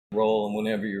roll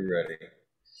whenever you're ready.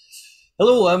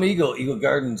 Hello, I'm Eagle, Eagle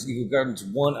Gardens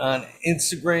 1 on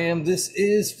Instagram. This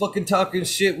is fucking Talking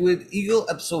Shit with Eagle,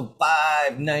 episode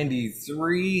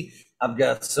 593. I've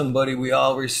got somebody we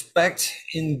all respect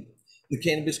in the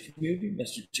cannabis community,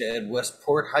 Mr. Chad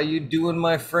Westport. How you doing,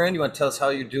 my friend? You want to tell us how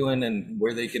you're doing and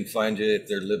where they can find you if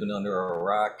they're living under a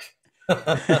rock?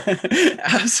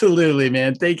 Absolutely,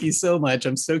 man. Thank you so much.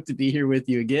 I'm stoked to be here with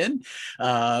you again.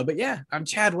 But yeah, I'm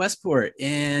Chad Westport,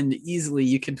 and easily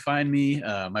you can find me.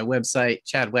 My website,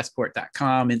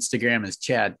 chadwestport.com. Instagram is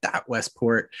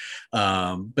chad.westport.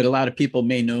 But a lot of people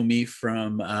may know me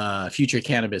from Future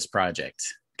Cannabis Project.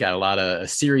 Got a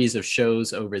series of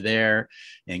shows over there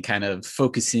and kind of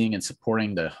focusing and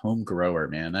supporting the home grower,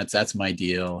 man. That's my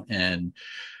deal. And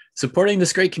supporting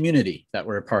this great community that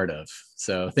we're a part of.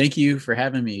 So thank you for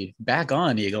having me back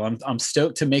on, Eagle. I'm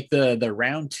stoked to make the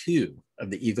round two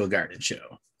of the Eagle Garden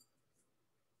Show.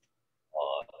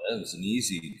 That was an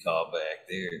easy callback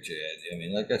there, Chad. I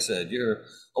mean, like I said, you're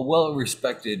a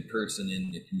well-respected person in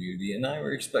the community, and I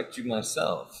respect you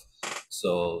myself.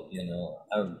 So,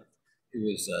 it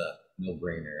was a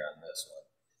no-brainer on this one,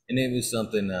 and it was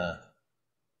something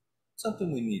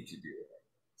we need to do. Yeah.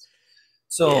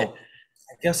 So,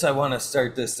 I guess I want to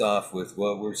start this off with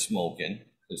what we're smoking,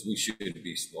 because we should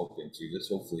be smoking through this.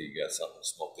 Hopefully, you got something to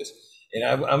smoke this. And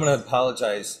I'm going to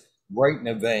apologize right in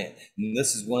advance. And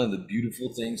this is one of the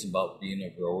beautiful things about being a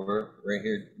grower right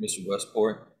here, Mr.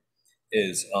 Westport,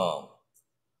 is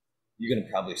you're going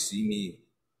to probably see me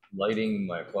lighting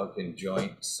my fucking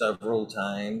joint several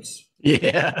times.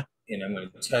 Yeah. And I'm going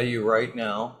to tell you right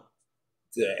now,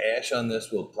 the ash on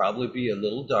this will probably be a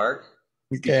little dark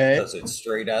Okay. because it's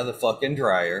straight out of the fucking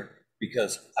dryer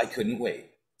because I couldn't wait.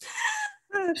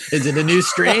 Is it a new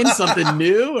strain? Something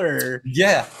new or?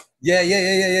 Yeah, yeah.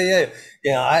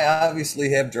 Yeah, I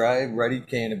obviously have dry, ready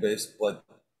cannabis, but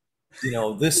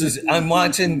this is I'm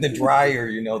watching the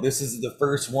dryer. This is the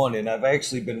first one, and I've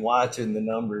actually been watching the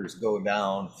numbers go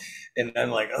down, and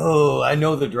I'm like, oh, I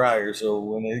know the dryer. So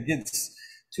when it gets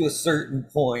to a certain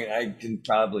point, I can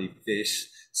probably fish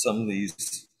some of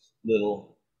these little,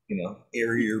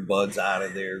 airier buds out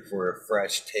of there for a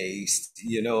fresh taste.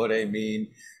 You know what I mean?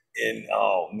 And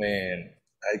oh man,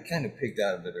 I kind of picked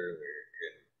out of it earlier.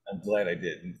 I'm glad I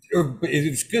did. Or it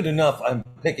was good enough. I'm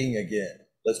picking again.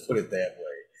 Let's put it that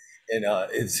way. And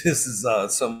this is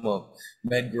some of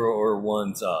MedGrower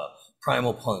One's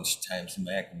Primal Punch times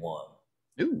Mac One,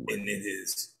 Ooh. and it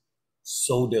is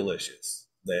so delicious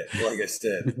that, like I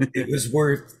said, it was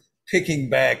worth picking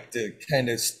back to kind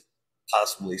of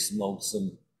possibly smoke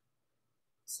something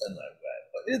like that.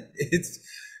 But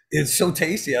it's so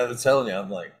tasty. I was telling you, I'm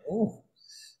like, oh,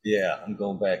 yeah, I'm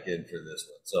going back in for this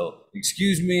one. So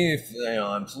excuse me if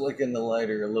I'm flicking the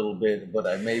lighter a little bit, but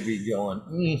I may be going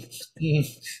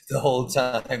the whole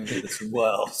time as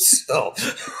well. So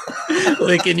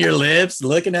Licking your lips,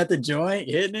 looking at the joint,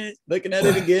 hitting it, looking at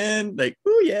it again. Like,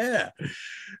 oh yeah.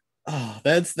 Oh,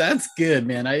 that's good,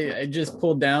 man. I just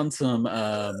pulled down some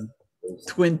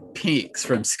Twin Peaks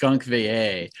from Skunk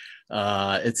VA.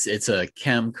 It's a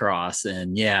chem cross,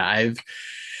 and yeah, I've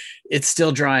it's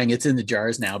still drying. It's in the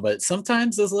jars now, but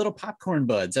sometimes those little popcorn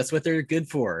buds, that's what they're good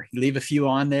for. You leave a few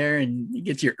on there and you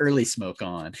get your early smoke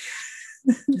on.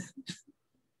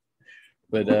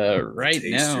 But right taste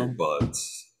your now,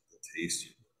 buds. Taste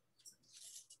your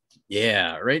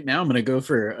yeah, right now I'm gonna go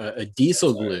for a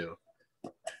diesel sorry. glue,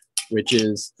 which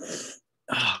is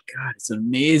oh god, it's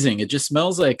amazing. It just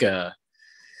smells like a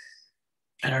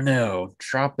I don't know,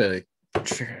 sherbet,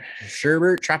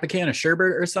 Tropicana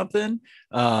sherbet or something.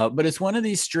 But it's one of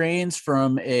these strains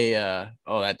from a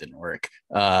oh, that didn't work.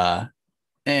 And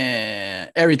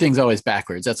everything's always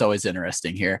backwards. That's always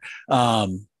interesting here. But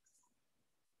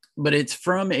it's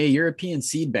from a European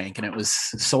seed bank and it was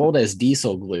sold as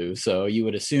diesel glue. So you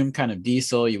would assume kind of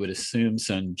diesel, you would assume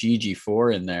some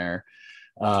GG4 in there.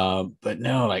 But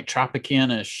no, like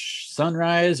Tropicana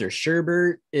Sunrise or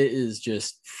Sherbert, it is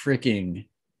just freaking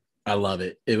I love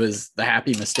it. It was the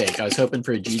happy mistake. I was hoping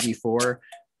for a GG4,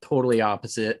 totally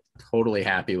opposite, totally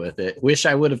happy with it. Wish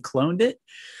I would have cloned it.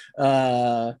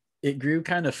 It grew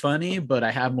kind of funny, but I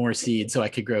have more seeds so I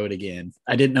could grow it again.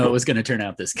 I didn't know it was going to turn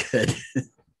out this good.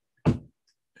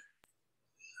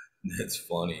 That's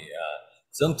funny.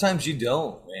 Sometimes you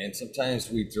don't, man. Sometimes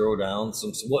we throw down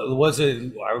some. What was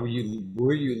it?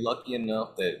 Were you lucky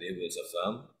enough that it was a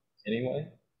thumb anyway?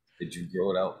 Did you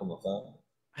grow it out from a thumb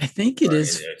I think it or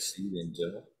is a seed in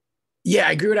general? Yeah,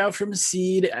 I grew it out from a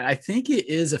seed. I think it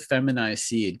is a feminized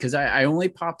seed because I only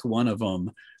popped one of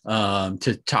them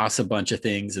to toss a bunch of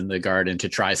things in the garden to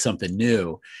try something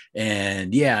new.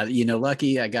 And yeah,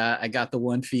 lucky I got the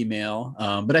one female,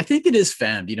 but I think it is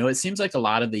femmed. It seems like a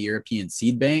lot of the European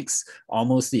seed banks,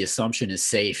 almost the assumption is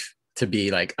safe to be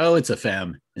like, oh, it's a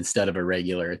fem instead of a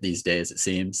regular these days, it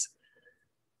seems.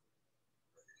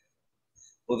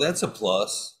 Well, that's a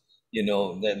plus.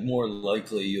 That more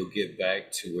likely you'll get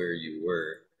back to where you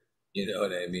were. You know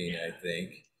what I mean? I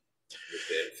think with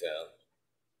that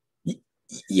found.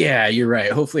 Yeah, you're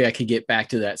right. Hopefully I could get back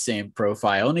to that same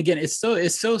profile. And again, it's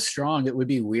so strong. It would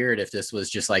be weird if this was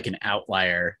just like an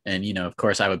outlier. And of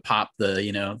course I would pop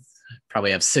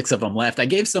probably have six of them left. I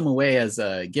gave some away as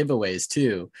giveaways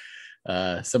too.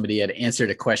 Somebody had answered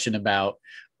a question about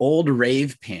old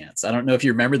rave pants. I don't know if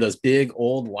you remember those big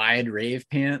old wide rave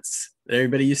pants that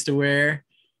everybody used to wear.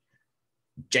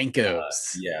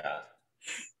 Jenkos. Yeah.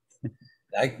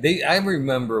 I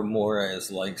remember more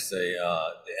as like say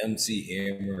the MC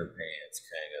Hammer pants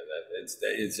kind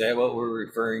of is that what we're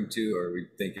referring to, or are we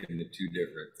thinking of two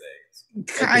different things? Like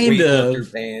the Kind of.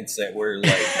 weightlifter pants that were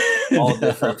like all No.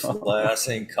 different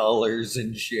fluorescent colors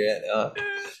and shit.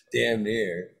 Damn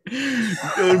near.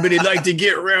 Nobody like to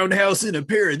get roundhouse in a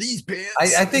pair of these pants.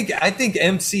 I think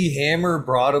MC Hammer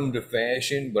brought them to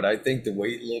fashion, but I think the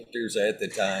weightlifters at the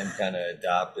time kind of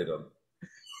adopted them.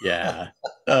 Yeah.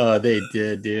 Oh, they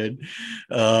did, dude.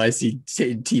 Oh, I see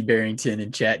T Barrington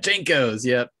in chat. Jenkos.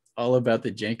 Yep. All about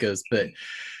the Jenkos. But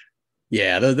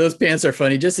yeah, those pants are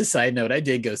funny. Just a side note, I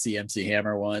did go see MC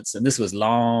Hammer once, and this was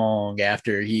long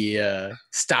after he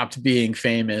stopped being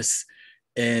famous.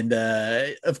 And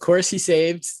of course, he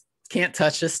saved Can't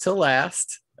Touch Us Till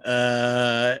Last.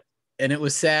 And it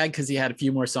was sad because he had a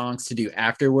few more songs to do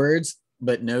afterwards.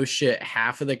 But no shit,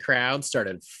 half of the crowd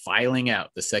started filing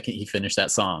out the second he finished that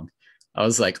song. I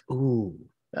was like, ooh,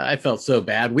 I felt so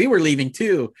bad. We were leaving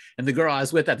too. And the girl I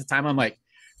was with at the time, I'm like,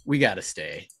 we got to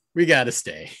stay. We got to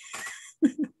stay.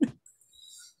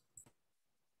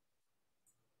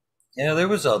 Yeah, there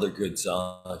was other good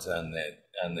songs on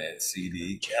that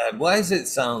CD. God, why does it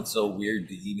sound so weird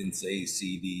to even say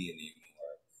CD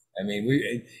anymore? I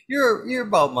mean, you're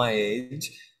about my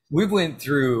age. We went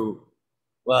through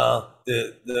well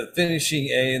the finishing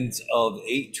ends of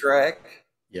 8 track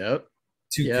Yep.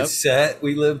 to Yep. cassette.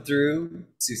 We lived through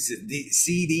to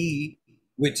CD,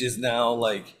 which is now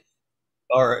like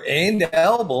our and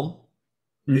album.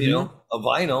 Mm-hmm. A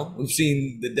vinyl. We've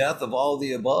seen the death of all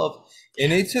the above.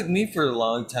 And it took me for a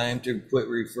long time to quit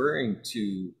referring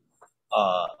to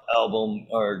album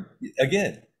or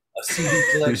again a CD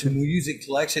collection, music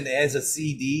collection as a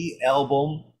CD,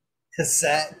 album,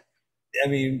 cassette. I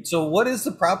mean, so what is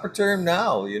the proper term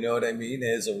now? You know what I mean?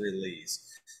 As a release.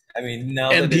 I mean, now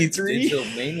that it's MP3. digital,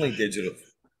 mainly digital.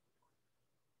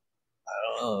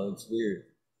 I don't know. It's weird.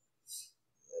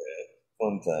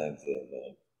 Fun times, though,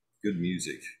 man. Good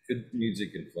music, and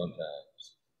fun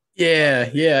times.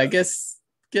 Yeah, yeah. I guess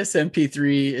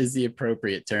MP3 is the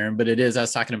appropriate term, but it is. I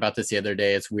was talking about this the other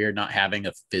day. It's weird not having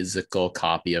a physical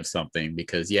copy of something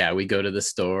because yeah, we go to the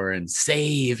store and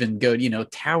save and go,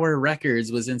 Tower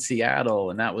Records was in Seattle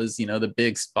and that was, the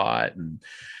big spot. And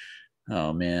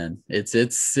oh man, it's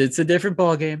a different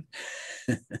ball game.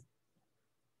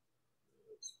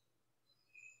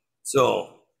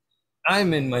 So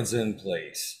I'm in my Zen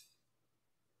place.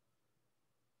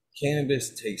 Cannabis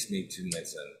takes me to my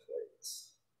Zen place.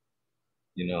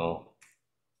 You know,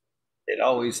 it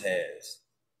always has.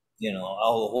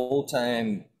 All the whole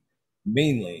time,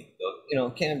 mainly,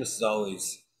 cannabis has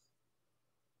always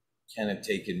kind of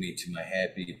taken me to my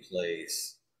happy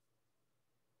place.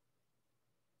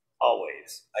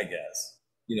 Always, I guess.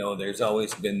 There's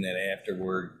always been that after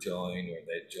work joint or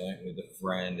that joint with a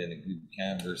friend and a good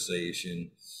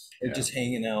conversation, or Yeah. just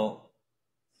hanging out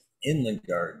in the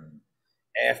garden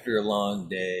after a long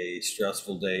day,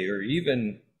 stressful day, or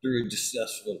even through a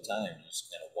stressful time, just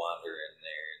kind of wander in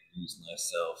there and lose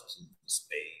myself to the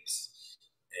space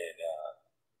and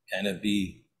kind of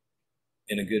be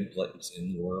in a good place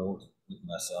in the world with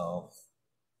myself.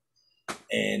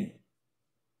 And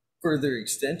further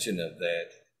extension of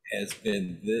that has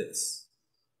been this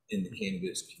in the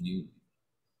cannabis community.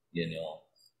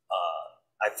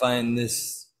 I find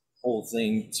this whole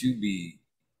thing to be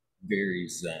very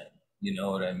zen. You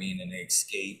know what I mean? An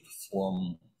escape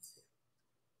from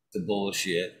the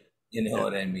bullshit. You know Yeah.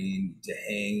 what I mean? To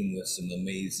hang with some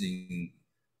amazing,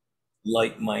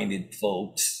 like-minded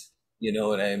folks. You know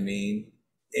what I mean?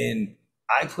 And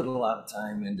I put a lot of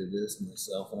time into this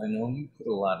myself, and I know you put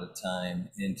a lot of time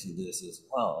into this as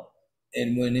well.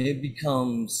 And when it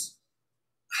becomes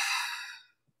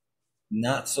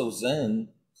not so zen,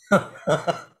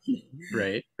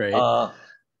 Right, right. uh,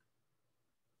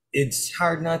 it's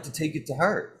hard not to take it to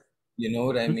heart. You know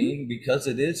what I Mhm. mean? Because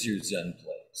it is your zen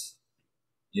place.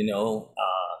 You know,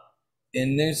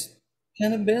 and there's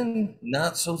kind of been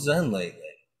not so zen lately.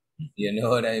 You know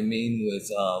what I mean? With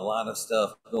a lot of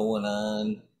stuff going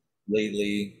on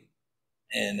lately,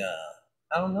 and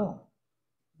I don't know.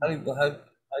 How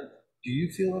do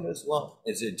you feel it as well?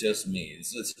 Is it just me?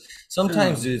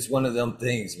 Sometimes Oh, it's one of them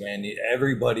things, man.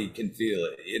 Everybody can feel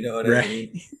it. You know what I right.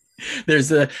 mean?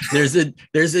 There's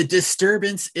a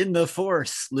disturbance in the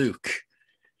force, Luke.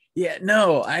 Yeah,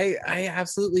 no, I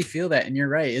absolutely feel that, and you're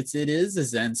right. It is a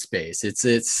Zen space. It's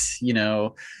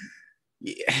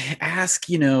ask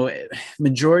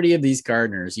majority of these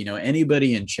gardeners,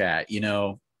 anybody in chat,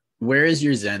 where is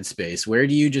your Zen space? Where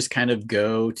do you just kind of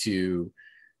go to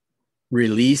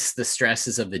release the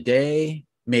stresses of the day?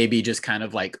 Maybe just kind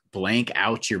of like blank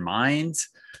out your mind,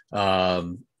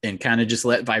 and kind of just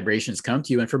let vibrations come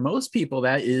to you. And for most people,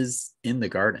 that is in the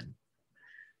garden.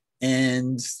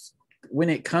 And when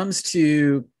it comes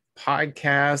to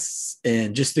podcasts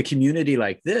and just the community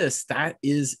like this, that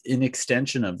is an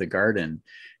extension of the garden,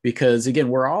 because again,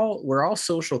 we're all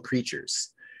social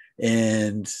creatures,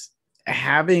 and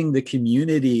having the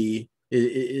community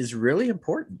is really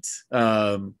important,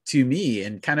 to me,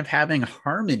 and kind of having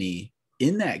harmony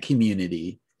in that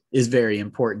community is very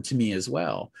important to me as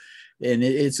well. And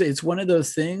it's one of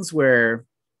those things where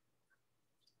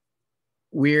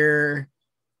we're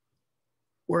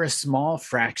we're a small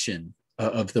fraction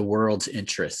of the world's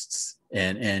interests,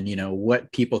 and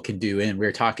what people can do. And we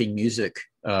are talking music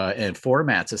and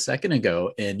formats a second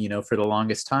ago, and for the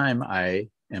longest time I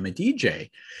am a DJ,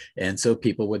 and so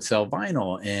people would sell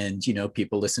vinyl, and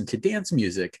people listen to dance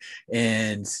music,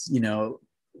 and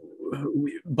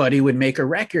Buddy would make a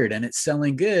record and it's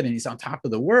selling good and he's on top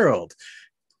of the world,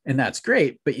 and that's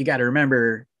great. But you got to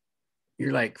remember,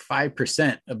 you're like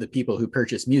 5% of the people who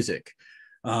purchase music.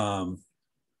 um,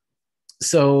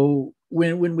 so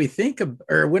when we think of,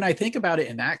 or when I think about it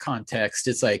in that context,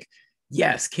 it's like,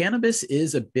 yes, cannabis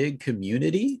is a big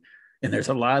community, and there's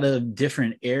a lot of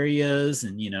different areas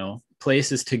and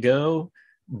places to go,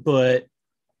 but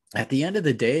at the end of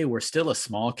the day, we're still a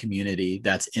small community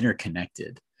that's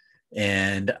interconnected.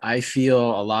 And I feel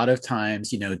a lot of times,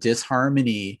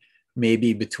 disharmony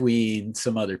maybe between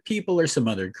some other people or some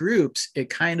other groups, it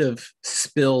kind of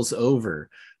spills over,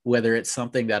 whether it's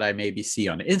something that I maybe see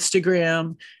on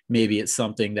Instagram, maybe it's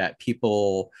something that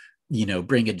people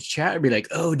bring into chat and be like,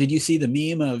 oh, did you see the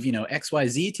meme of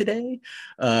XYZ today?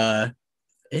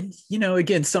 And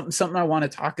again, something I want to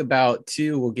talk about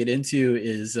too, we'll get into,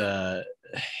 is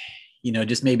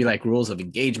just maybe like rules of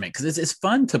engagement, because it's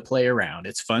fun to play around,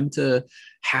 it's fun to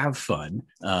have fun.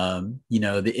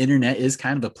 The internet is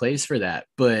kind of a place for that,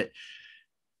 but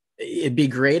it'd be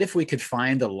great if we could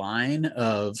find a line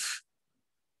of,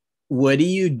 what do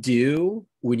you do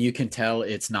when you can tell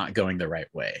it's not going the right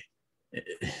way?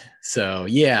 So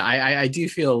yeah, I do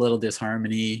feel a little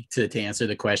disharmony, to answer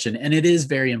the question, and it is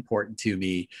very important to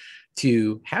me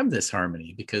to have this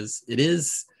harmony, because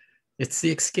it's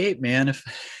the escape, man. If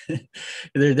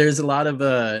there's a lot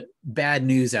of bad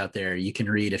news out there you can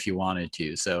read if you wanted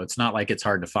to, so it's not like it's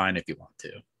hard to find if you want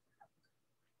to.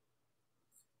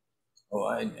 Oh,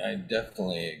 I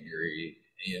definitely agree.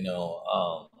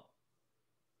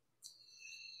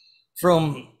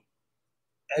 From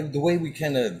the way we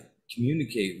kind of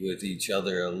communicate with each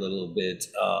other a little bit,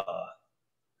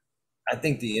 I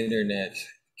think the internet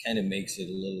kind of makes it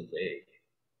a little vague.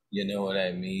 You know what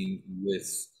I mean?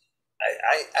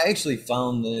 I actually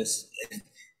found this.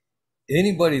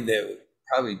 Anybody that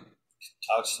probably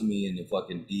talks to me in the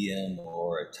fucking DM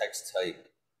or a text type,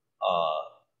 uh,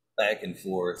 back and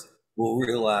forth, will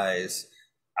realize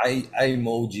I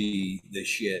emoji the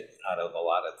shit out of a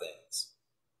lot of things.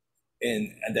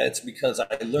 And that's because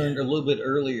I learned a little bit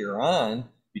earlier on,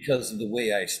 because of the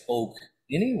way I spoke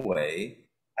anyway,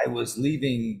 I was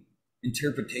leaving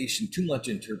interpretation, too much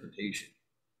interpretation.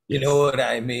 You know Yes. what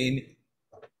I mean?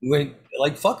 When,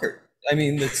 like, fucker. I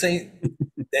mean, the same,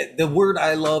 that the word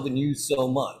I love and use so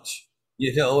much.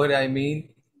 You know what I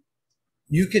mean?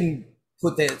 You can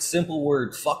put that simple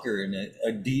word fucker in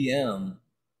a DM,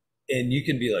 and you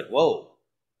can be like, whoa,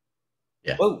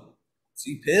 Yeah. whoa, is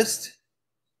he pissed?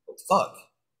 What the fuck?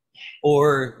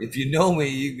 Or if you know me,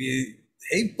 you'd be,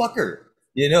 hey, fucker.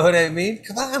 You know what I mean?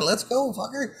 Come on, let's go,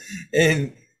 fucker.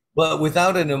 And, but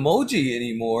without an emoji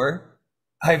anymore,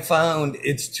 I found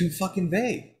it's too fucking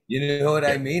vague. You know what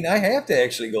I Yeah. mean? I have to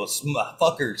actually go,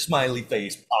 fucker, smiley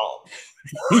face, palm.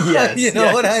 You Yes,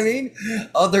 know what I yes. mean?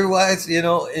 Otherwise, you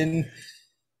know,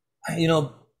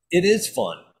 it is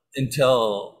fun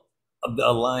until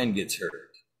a line gets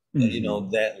hurt.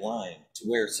 Mhm. That line to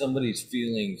where somebody's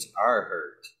feelings are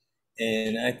hurt.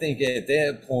 And I think at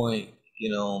that point,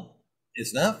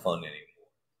 it's not fun anymore.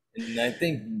 And I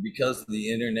think because of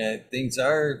the internet,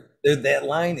 that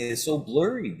line is so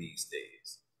blurry these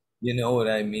days. You know what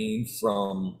I mean?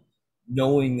 From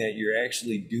knowing that you're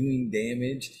actually doing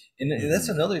damage. And that's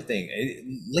Mhm. another thing.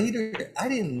 Later, I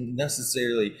didn't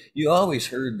necessarily, you always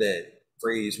heard that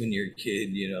phrase when you're a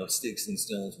kid, sticks and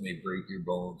stones may break your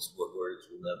bones, but words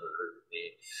will never hurt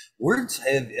me. Words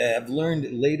I've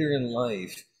learned later in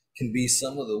life can be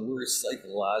some of the worst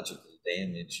psychological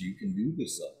damage you can do to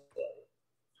somebody.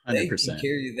 They can 100%.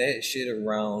 carry that shit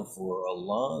around for a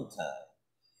long time.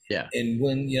 Yeah. And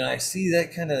when I see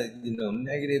that kind of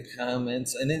negative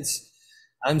comments, and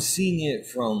I'm seeing it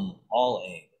from all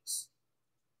angles,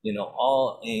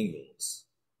 all angles.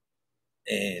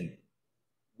 And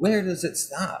where does it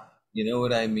stop? You know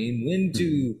what I mean? When Mhm.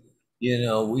 do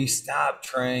we stop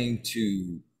trying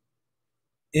to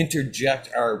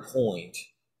interject our point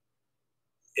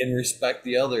and respect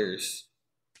the others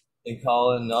and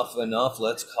call it enough?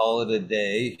 Let's call it a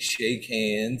day. Shake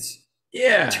hands.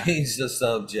 Yeah. Change the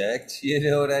subject. You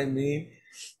know what I mean?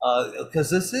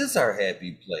 Because this is our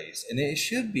happy place, and it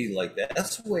should be like that.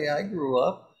 That's the way I grew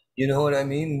up. You know what I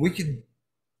mean?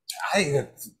 I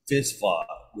fist fought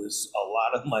with a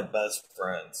lot of my best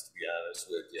friends, to be honest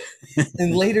with you.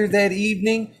 And later that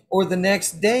evening or the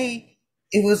next day,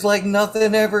 it was like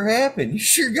nothing ever happened. You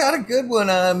sure got a good one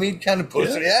on me, kind of Yeah.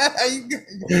 pushing.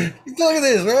 Yeah, look at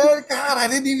this, right? God, I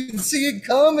didn't even see it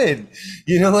coming.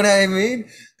 You know what I mean?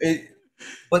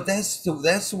 But that's the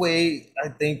way I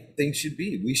think things should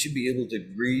be. We should be able to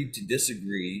agree to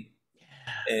disagree,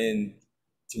 and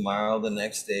tomorrow, the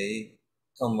next day,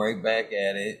 come right back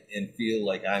at it and feel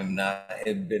like I'm not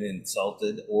have been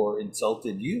insulted or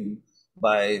insulted you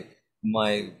by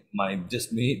my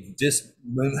dismeanor.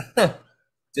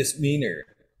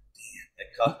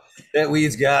 That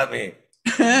weed's got me.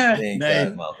 Dang Nice.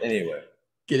 cottonmouth. Anyway,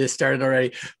 Get it started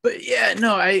already. But yeah,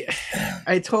 no,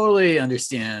 I totally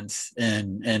understand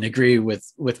and agree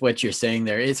with what you're saying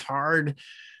there. It's hard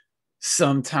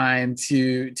sometime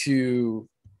to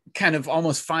kind of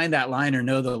almost find that line or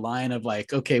know the line of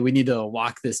like, okay, we need to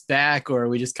walk this back, or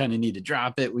we just kind of need to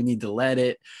drop it, we need to let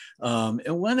it. And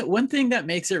one thing that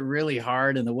makes it really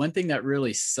hard, and the one thing that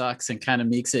really sucks and kind of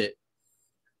makes it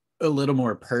a little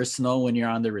more personal when you're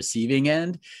on the receiving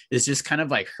end, is just kind of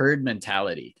like herd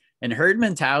mentality. And herd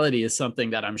mentality is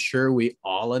something that I'm sure we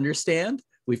all understand.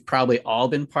 We've probably all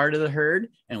been part of the herd,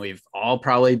 and we've all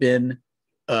probably been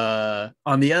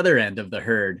on the other end of the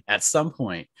herd at some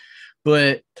point.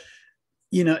 But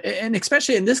and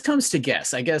especially, and this comes to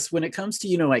guests, I guess, when it comes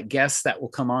to like guests that will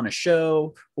come on a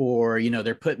show, or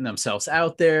they're putting themselves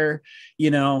out there,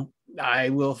 I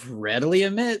will readily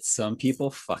admit some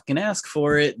people fucking ask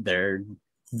for it. They're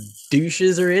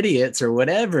douches or idiots or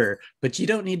whatever, but you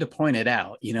don't need to point it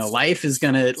out. Life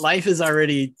is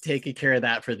already taking care of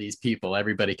that for these people.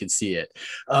 Everybody can see it.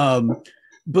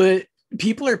 But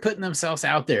people are putting themselves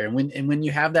out there, and when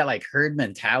you have that like herd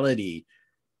mentality,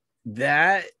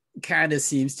 that kind of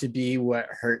seems to be what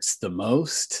hurts the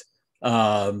most.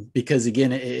 Because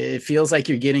again, it feels like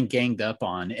you're getting ganged up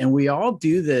on, and we all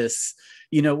do this,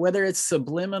 whether it's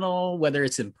subliminal, whether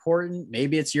it's important,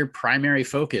 maybe it's your primary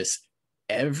focus.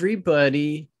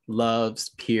 Everybody loves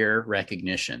peer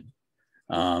recognition.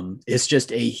 It's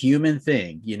just a human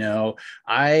thing.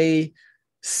 I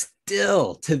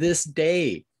still to this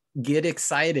day get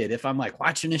excited if I'm like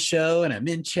watching a show and I'm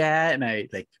in chat and I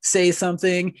like say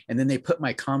something and then they put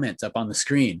my comments up on the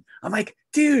screen. I'm like,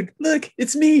 dude, look,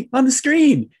 it's me on the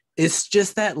screen. It's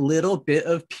just that little bit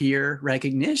of peer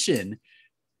recognition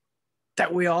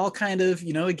that we all kind of,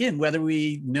 again, whether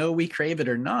we know we crave it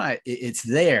or not, it's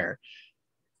there.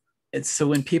 It's so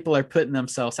when people are putting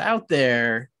themselves out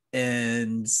there,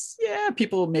 and yeah,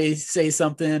 people may say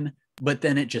something, but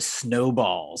then it just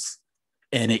snowballs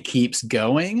and it keeps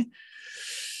going.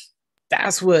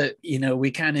 That's what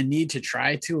we kind of need to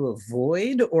try to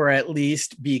avoid, or at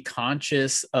least be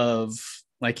conscious of,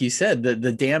 like you said,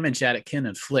 the damage that it can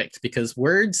inflict, because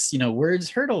words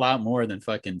hurt a lot more than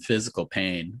fucking physical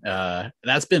pain.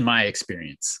 That's been my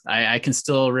experience. I can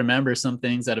still remember some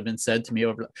things that have been said to me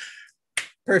over.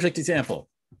 Perfect example,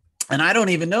 and I don't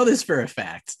even know this for a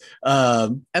fact.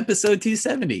 Episode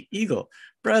 270, Eagle,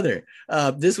 brother.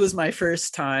 This was my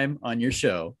first time on your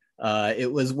show. It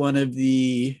was one of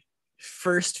the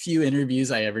first few interviews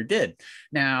I ever did.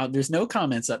 Now, there's no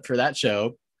comments up for that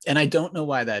show, and I don't know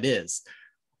why that is,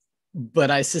 but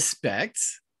I suspect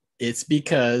it's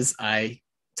because I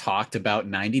talked about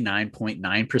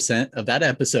 99.9% of that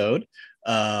episode.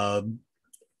 Um,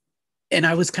 and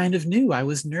I was kind of new. I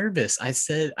was nervous. I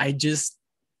said, I just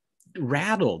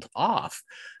rattled off.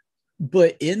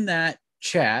 But in that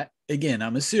chat, again,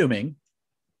 I'm assuming,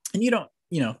 and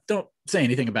don't say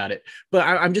anything about it, but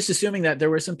I'm just assuming that there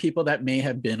were some people that may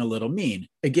have been a little mean.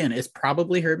 Again, it's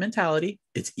probably herd mentality.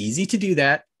 It's easy to do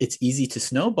that. It's easy to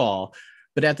snowball.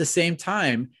 But at the same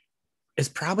time, it's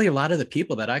probably a lot of the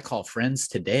people that I call friends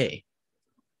today.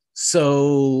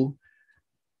 So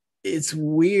it's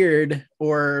weird,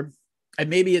 or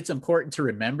maybe it's important to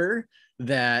remember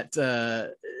that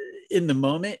in the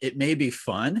moment, it may be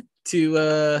fun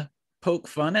to poke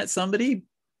fun at somebody,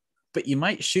 but you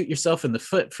might shoot yourself in the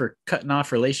foot for cutting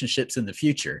off relationships in the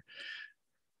future.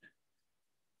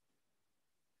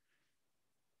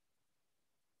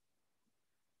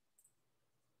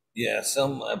 Yeah,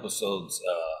 some episodes.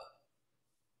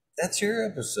 That's your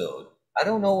episode. I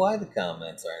don't know why the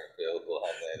comments aren't available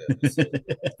on that episode.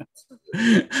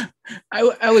 I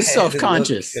I was had to look.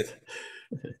 self-conscious.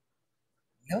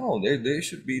 No, there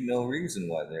should be no reason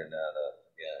why they're not up.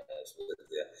 Yeah, that's what,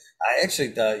 yeah. I actually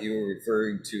thought you were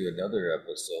referring to another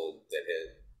episode that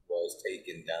was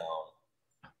taken down.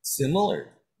 Similar,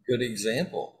 good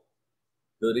example.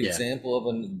 Good Yeah, example of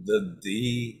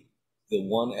the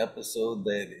one episode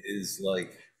that is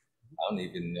like, I don't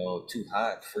even know, too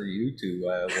hot for YouTube.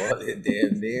 What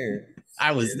damn near.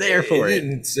 I was there It for it.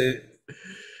 didn't say.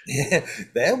 Yeah,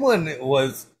 that one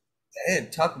was.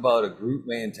 Talk about a group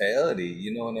mentality.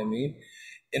 You know what I mean?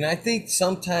 And I think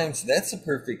sometimes that's a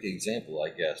perfect example, I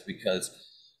guess, because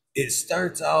it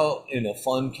starts out in a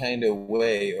fun kind of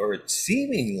way, or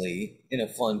seemingly in a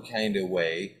fun kind of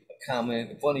way.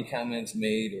 A funny comments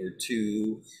made or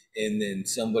two, and then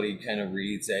somebody kind of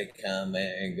reads that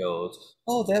comment and goes,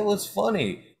 "Oh, that was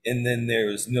funny," and then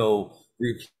there's no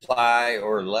reply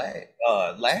or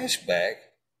lashback.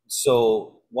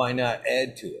 So why not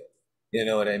add to it? You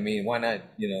know what I mean? Why not,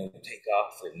 take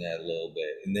off from that a little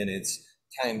bit? And then it's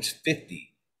times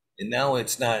 50. And now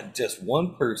it's not just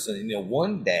one person,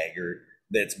 one dagger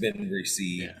that's been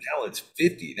received. Yeah. Now it's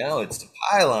 50. Now it's the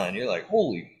pylon. You're like,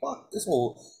 holy fuck, this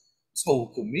whole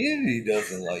community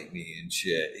doesn't like me and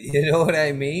shit. You know what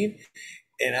I mean?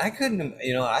 And I couldn't,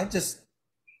 I just,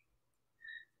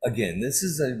 again, this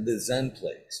is the Zen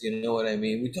place. You know what I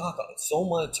mean? We talk so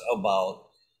much about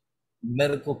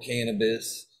medical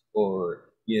cannabis, or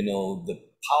the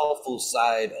powerful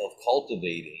side of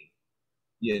cultivating,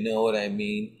 you know what I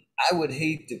mean? I would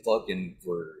hate to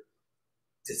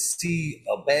see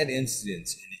a bad incident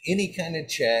in any kind of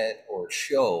chat or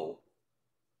show,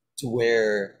 to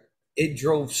where it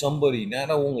drove somebody not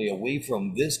only away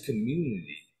from this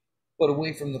community, but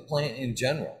away from the plant in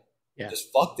general. Yeah.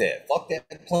 Just fuck that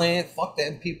plant, fuck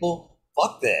that people,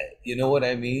 fuck that, you know what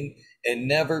I mean? And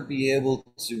never be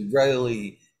able to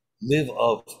really live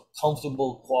a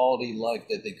comfortable quality life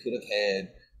that they could have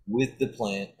had with the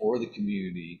plant or the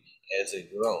community as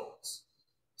it grows.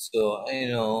 So, I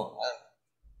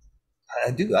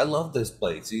do. I love this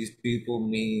place. These people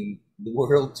mean the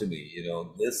world to me.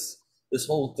 This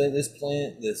whole thing, this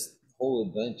plant, this whole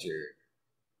adventure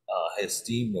has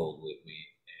steamrolled with me,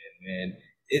 and man,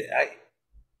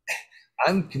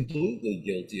 I'm completely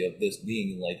guilty of this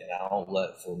being like an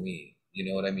outlet for me. You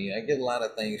know what I mean? I get a lot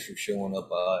of things for showing up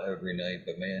every night,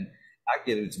 but man, I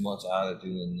get as much out of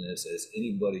doing this as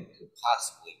anybody could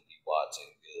possibly be watching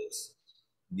this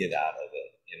get out of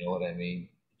it. You know what I mean?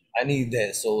 I need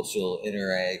that social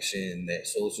interaction, that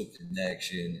social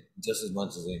connection, just as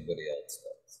much as anybody else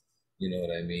does. You know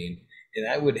what I mean? And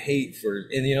I would hate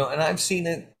and I've seen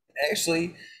it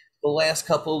actually the last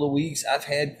couple of weeks. I've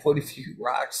had quite a few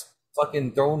rocks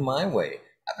fucking thrown my way.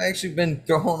 I've actually been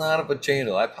thrown out of a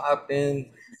channel. I popped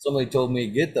in, somebody told me,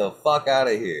 get the fuck out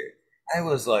of here. I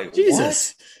was like,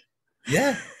 Jesus. what?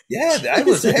 Yeah, yeah, I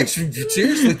was actually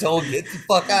seriously told, get the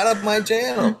fuck out of my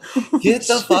channel. Get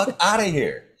the fuck out of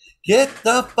here. Get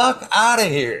the fuck out of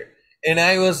here. And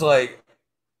I was like,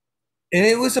 and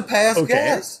it was a past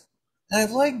gas. And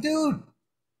I'm like, dude,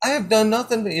 I have done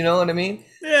nothing, you know what I mean?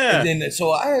 Yeah. And then,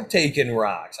 so I have taken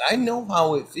rocks. I know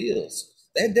how it feels.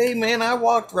 That day, man, I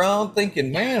walked around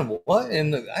thinking, man, what?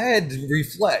 And I had to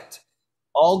reflect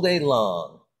all day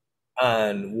long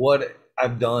on what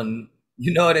I've done.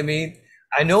 You know what I mean?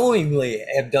 I knowingly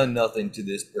have done nothing to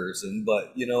this person,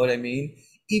 but you know what I mean?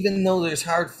 Even though there's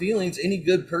hard feelings, any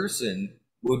good person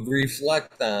would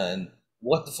reflect on,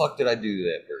 what the fuck did I do to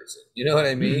that person? You know what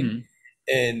I mean? Mm-hmm.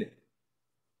 And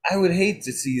I would hate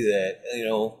to see that,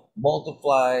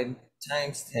 multiplied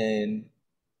times 10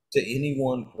 to any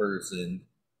one person,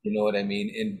 you know what I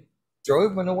mean? And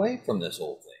driven away from this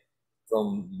whole thing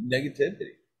from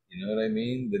negativity. You know what I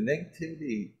mean? The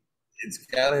negativity, it's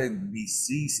got to be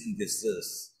cease and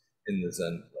desist in the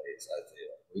Zen place. I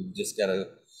feel we've just got to.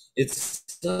 It's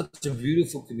such a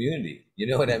beautiful community. You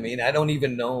know what I mean? I don't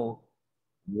even know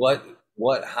what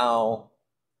how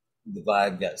the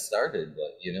vibe got started,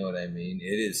 but you know what I mean?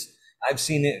 It is. I've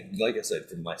seen it, like I said,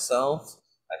 for myself.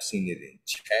 I've seen it in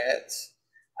chats.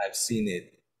 I've seen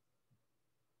it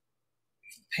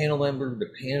panel member to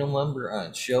panel member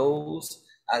on shows.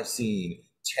 I've seen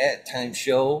chat time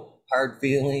show, hard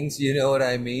feelings, you know what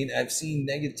I mean? I've seen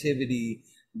negativity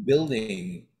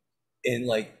building in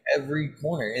like every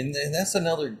corner. And that's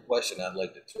another question I'd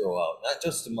like to throw out, not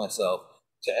just to myself,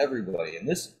 to everybody. And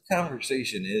this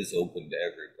conversation is open to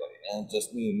everybody, not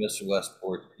just me and Mr.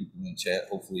 Westport, the people in chat.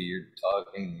 Hopefully you're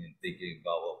talking and thinking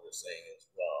about what we're saying as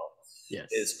well. Yes.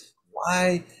 Is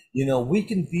why, you know, we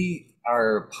can beat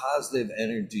our positive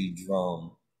energy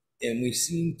drum and we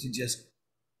seem to just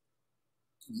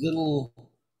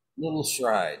little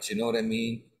strides, you know what I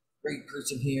mean? Great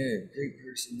person here, great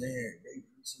person there, great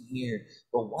person here.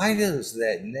 But why does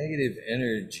that negative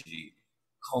energy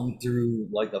come through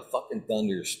like a fucking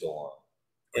thunderstorm?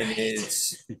 And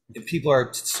Right. and people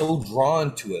are so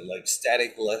drawn to it like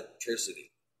static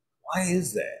electricity. Why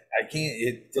is that? I can't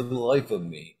it for the life of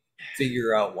me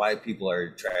figure out why people are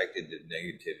attracted to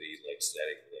negativity like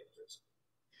static electricity.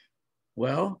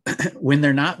 Well, when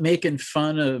they're not making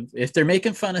fun of, if they're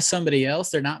making fun of somebody else,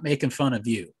 they're not making fun of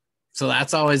you. So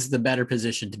that's always the better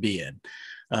position to be in.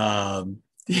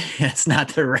 It's not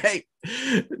the right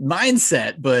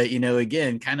mindset, but you know,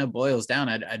 again, kind of boils down.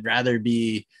 I'd rather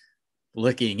be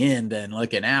looking in than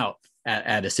looking out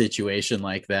at a situation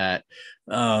like that.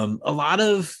 A lot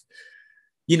of,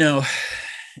 you know,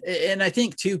 and I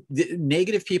think too,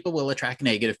 negative people will attract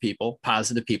negative people,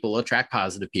 positive people will attract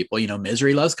positive people, you know,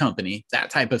 misery loves company, that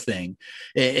type of thing.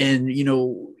 And you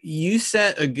know, you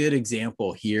set a good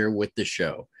example here with the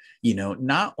show, you know,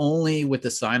 not only with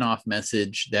the sign off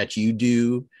message that you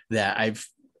do, that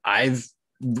I've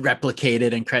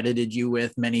replicated and credited you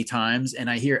with many times, and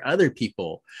I hear other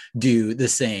people do the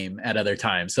same at other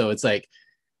times. So it's like,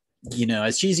 you know,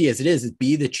 as cheesy as it is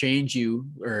be the change you,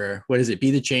 or what is it,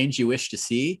 be the change you wish to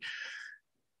see.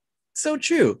 So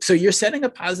true. So you're setting a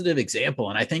positive example,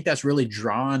 and I think that's really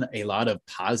drawn a lot of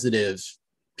positive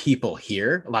people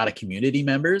here, a lot of community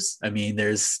members. I mean,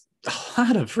 there's a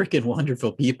lot of freaking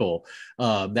wonderful people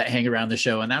that hang around the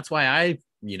show, and that's why I,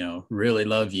 you know, really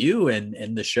love you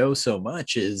and the show so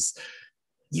much. Is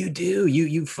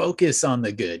you focus on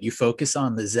the good, you focus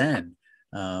on the zen.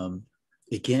 um,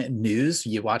 Again, news,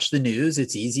 you watch the news,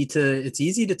 it's easy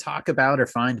to talk about or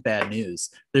find bad news.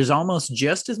 There's almost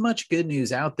just as much good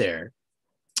news out there,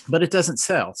 but it doesn't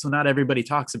sell, so not everybody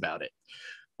talks about it.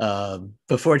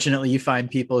 But fortunately, you find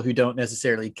people who don't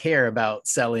necessarily care about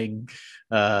selling,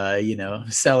 you know,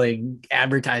 selling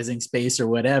advertising space or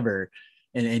whatever,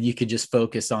 and you could just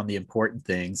focus on the important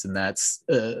things, and that's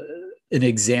an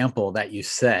example that you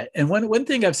set. And one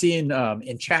thing I've seen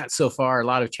in chat so far, a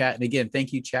lot of chat, and again,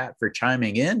 thank you, chat, for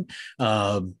chiming in.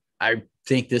 I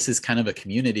think this is kind of a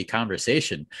community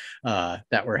conversation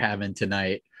that we're having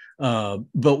tonight.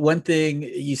 But one thing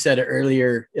you said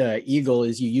earlier, Eagle,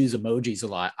 is you use emojis a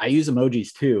lot. I use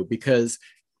emojis too, because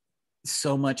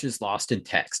so much is lost in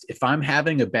text. If I'm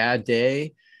having a bad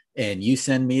day and you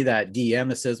send me that DM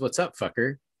that says, "What's up,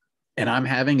 fucker?" and I'm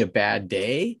having a bad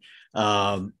day,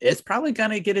 it's probably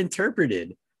going to get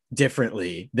interpreted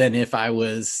differently than if I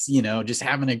was, you know, just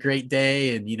having a great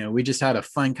day and, you know, we just had a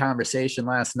fun conversation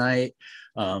last night.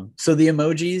 So the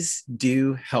emojis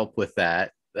do help with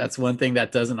that. That's one thing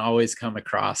that doesn't always come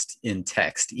across in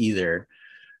text either.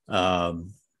 But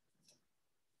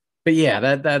yeah,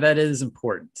 that is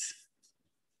important.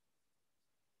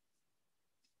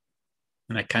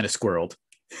 And I kind of squirreled.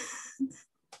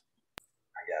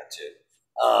 I got you.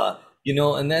 You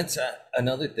know, and that's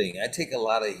another thing. I take a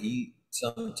lot of heat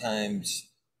sometimes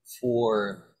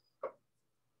for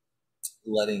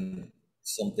letting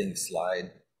something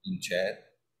slide in chat.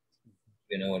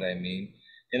 You know what I mean?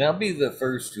 And I'll be the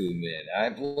first to admit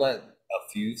I've let a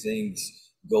few things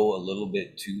go a little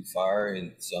bit too far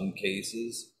in some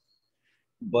cases,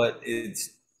 but it's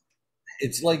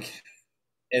like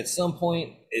at some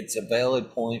point it's a valid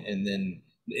point, and then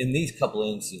in these couple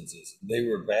instances they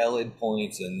were valid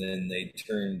points, and then they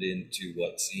turned into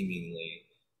what seemingly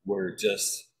were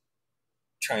just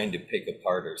trying to pick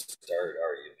apart or start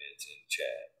arguments in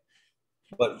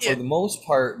chat. But for Yeah. the most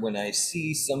part, when I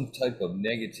see some type of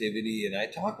negativity, and I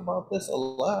talk about this a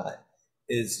lot,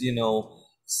 is, you know,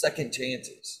 second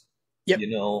chances. Yep. You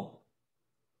know,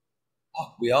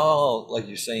 we all, like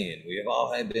you're saying, we have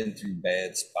all had been through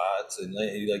bad spots, and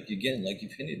like again, like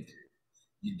you've hinted,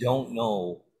 you don't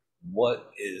know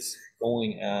what is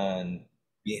going on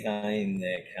behind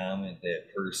that comment, that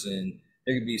person.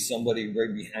 There could be somebody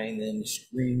right behind them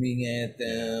screaming at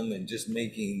them and just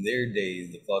making their day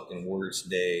the fucking worst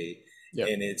day. Yep.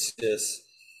 And it's just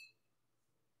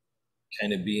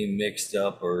kind of being mixed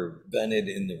up or vented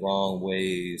in the wrong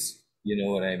ways. You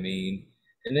know what I mean?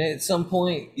 And then at some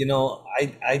point,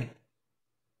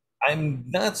 I'm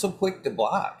not so quick to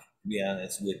block, to be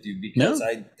honest with you, because No.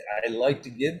 I like to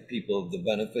give people the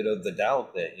benefit of the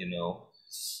doubt that,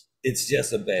 it's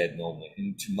just a bad moment.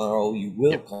 And tomorrow you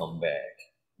will Yep. come back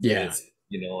Yeah. with,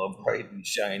 a bright and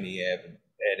shiny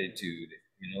attitude.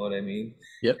 You know what I mean?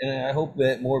 Yep. And I hope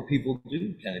that more people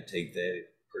do kind of take that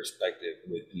perspective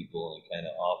with people and kind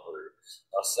of offer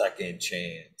a second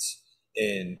chance.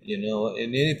 And,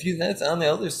 and if you, that's on the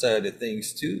other side of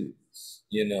things too,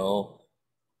 you know,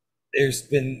 there's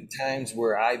been times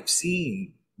where I've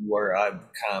seen where I've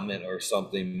comment or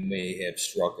something may have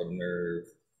struck a nerve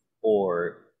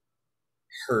or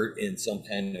hurt in some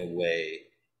kind of way.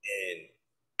 And,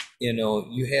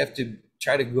 you have to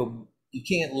try to go, you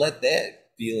can't let that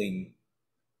feeling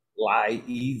lie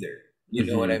either. You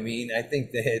know what I Hmm. mean? I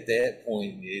think that at that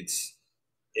point,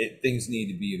 things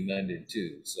need to be amended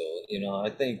too. So, I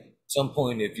think some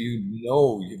point, if you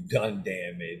know you've done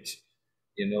damage,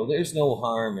 there's no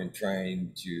harm in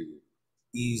trying to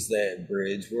ease that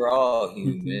bridge. We're all Hmm.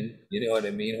 human. You know what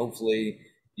I mean? Hopefully,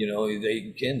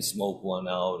 they can smoke one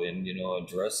out and,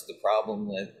 address the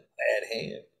problem at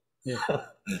hand. Yeah.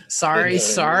 You Sorry, know what I mean?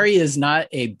 sorry is not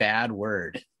a bad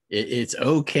word. It's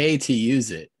okay to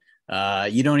use it.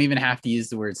 You don't even have to use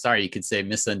the word sorry. You could say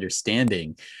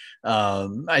misunderstanding.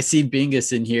 I see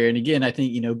Bingus in here, and again, I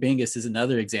think Bingus is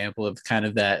another example of kind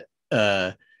of that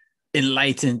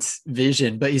enlightened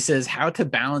vision. But he says how to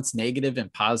balance negative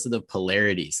and positive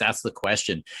polarities. That's the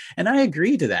question, and I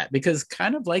agree to that because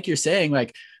kind of like you're saying,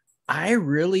 like I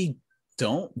really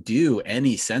don't do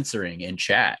any censoring in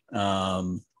chat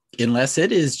unless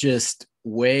it is just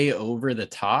way over the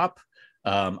top.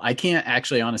 I can't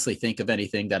actually honestly think of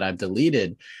anything that I've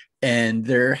deleted. And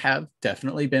there have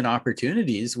definitely been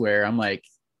opportunities where I'm like,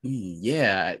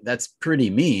 yeah, that's pretty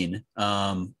mean.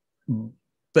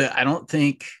 But I don't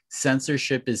think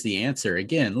censorship is the answer.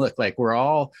 Again, look, like we're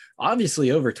all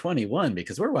obviously over 21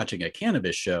 because we're watching a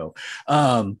cannabis show.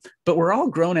 But we're all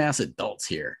grown ass adults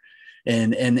here.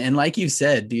 And like you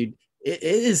said, dude, it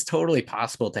is totally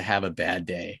possible to have a bad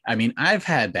day. I mean, I've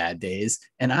had bad days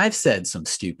and I've said some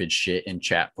stupid shit in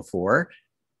chat before,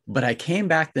 but I came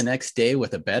back the next day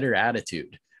with a better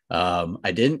attitude.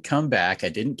 I didn't come back. I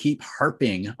didn't keep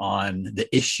harping on the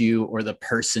issue or the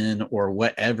person or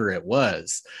whatever it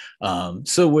was.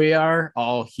 So we are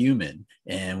all human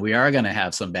and we are going to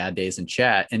have some bad days in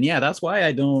chat. And yeah, that's why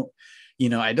I don't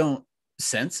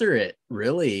censor it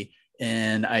really.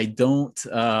 And I don't,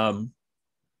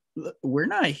 we're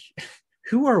not,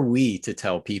 who are we to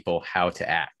tell people how to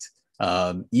act?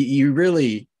 You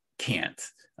really can't.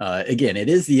 Again, it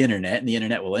is the internet and the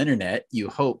internet will internet. You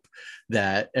hope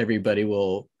that everybody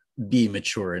will be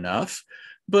mature enough.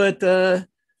 But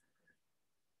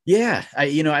yeah,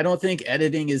 I don't think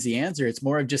editing is the answer. It's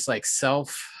more of just like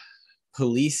self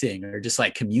policing or just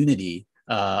like community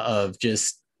of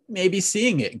just maybe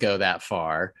seeing it go that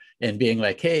far and being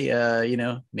like, hey,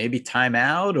 maybe time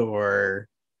out or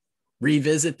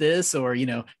revisit this or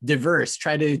diverse,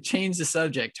 try to change the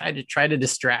subject, try to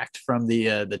distract from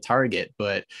the target.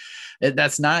 But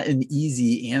that's not an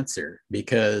easy answer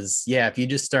because yeah, if you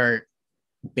just start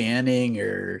banning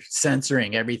or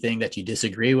censoring everything that you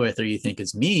disagree with or you think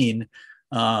is mean,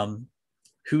 um,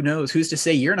 who knows, who's to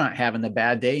say you're not having a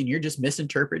bad day and you're just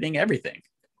misinterpreting everything.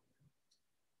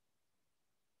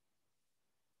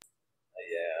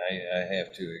 Yeah, I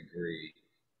have to agree.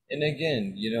 And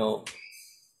again,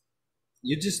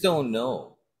 you just don't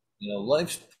know.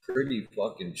 Life's pretty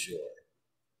fucking short.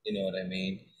 You know what I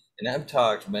mean? And I've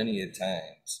talked many a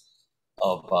times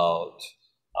about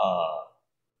uh,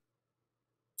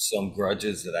 some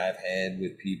grudges that I've had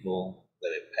with people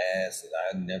that have passed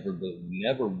that I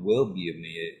never will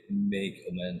make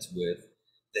amends with.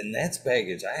 Then that's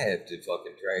baggage I have to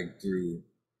fucking drag through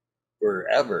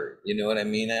forever. You know what I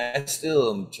mean? I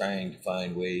still am trying to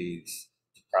find ways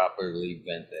to properly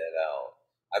vent that out.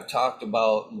 I've talked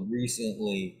about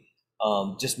recently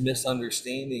just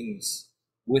misunderstandings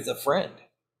with a friend.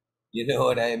 You know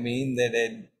what I mean? That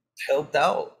had helped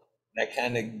out. That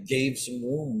kind of gave some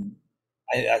room.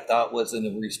 I thought was in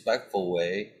a respectful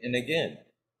way. And again,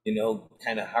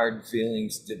 kind of hard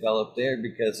feelings developed there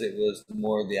because it was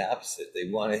more of the opposite.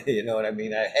 They wanted, you know what I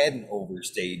mean? I hadn't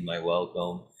overstayed my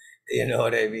welcome, you know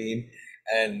what I mean?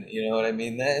 And you know what I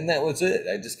mean? That was it.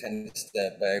 I just kind of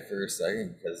stepped back for a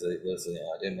second because it was,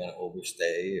 I didn't want to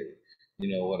overstay or,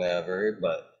 whatever.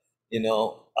 But, you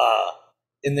know, uh,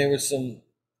 and there was some,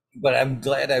 but I'm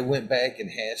glad I went back and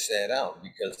hashed that out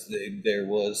because there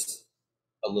was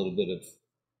a little bit of,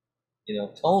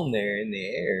 tone there in the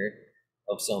air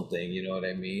of something, you know what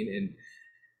I mean? And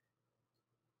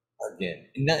again,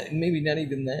 not maybe not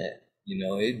even that,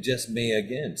 it just may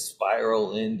again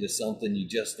spiral into something you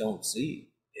just don't see.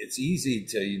 It's easy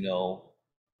to,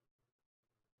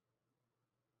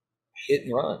 hit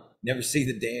and run, never see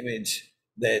the damage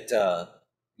that,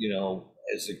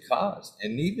 as it caused.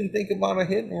 And even think about a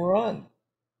hit and run.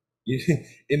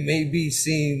 It may be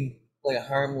seem like a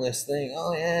harmless thing.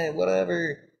 Oh yeah,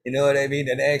 whatever. You know what I mean?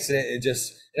 An accident,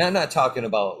 and I'm not talking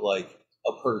about like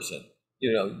a person,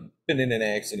 been in an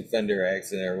accident, fender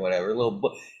accident or whatever, a little,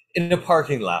 in a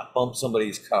parking lot, bump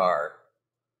somebody's car,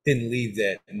 didn't leave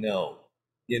that note.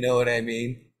 You know what I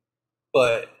mean?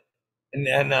 But,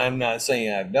 and I'm not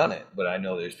saying I've done it, but I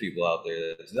know there's people out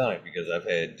there that's done it because I've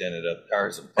had dented up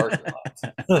cars in parking lots.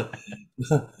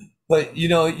 But you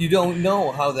don't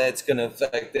know how that's going to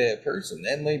affect that person.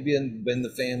 That might be been the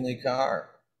family car.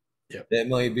 Yep. That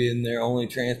might be in their only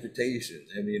transportation,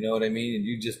 and you know what I mean. And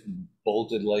you just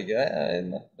bolted like,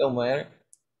 it don't matter.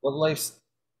 But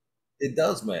it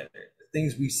does matter. The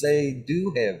things we say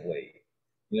do have weight.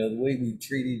 The way we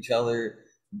treat each other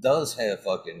does have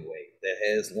fucking weight. That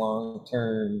has long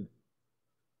term,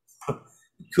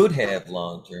 could have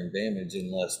long term damage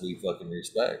unless we fucking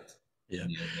respect. Yeah.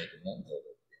 Make it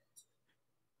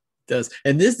does.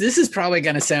 And this is probably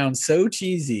going to sound so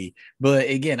cheesy, but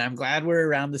again, I'm glad we're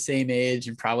around the same age,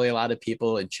 and probably a lot of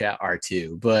people in chat are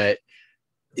too. But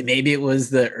maybe it was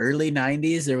the early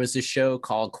 90s. There was a show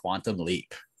called Quantum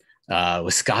Leap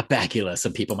with Scott Bakula.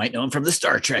 Some people might know him from the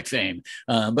Star Trek fame.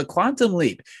 But Quantum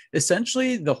Leap,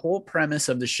 essentially the whole premise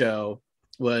of the show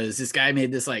was this guy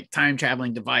made this like time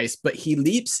traveling device, but he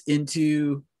leaps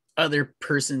into other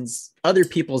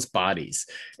people's bodies,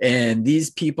 and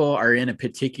these people are in a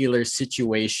particular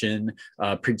situation,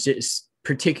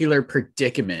 particular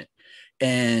predicament,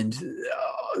 and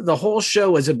the whole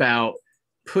show is about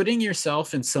putting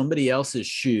yourself in somebody else's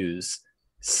shoes,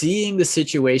 seeing the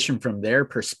situation from their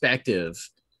perspective,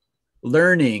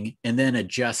 learning, and then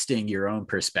adjusting your own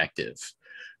perspective.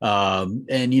 And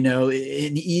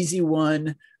an easy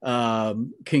one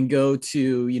can go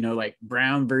to like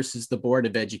Brown versus the Board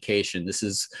of Education. This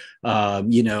is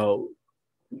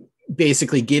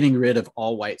basically getting rid of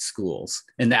all white schools,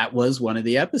 and that was one of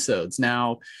the episodes.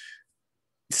 Now,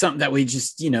 something that we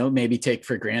just maybe take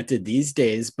for granted these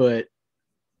days, but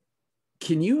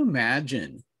can you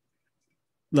imagine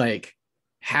like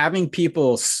having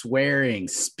people swearing,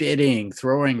 spitting,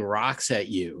 throwing rocks at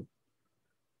you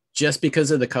just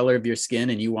because of the color of your skin,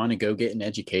 and you want to go get an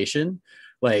education?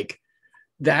 Like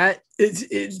that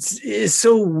is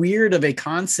so weird of a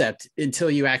concept until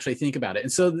you actually think about it.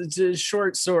 And so the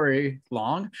short story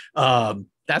long,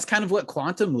 that's kind of what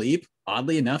Quantum Leap,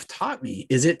 oddly enough, taught me.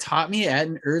 Is it taught me at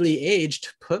an early age to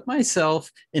put myself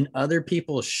in other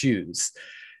people's shoes.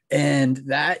 And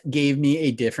that gave me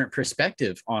a different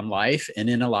perspective on life and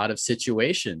in a lot of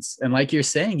situations. And like you're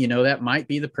saying, that might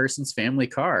be the person's family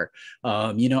car.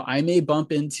 I may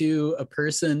bump into a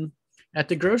person at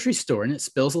the grocery store and it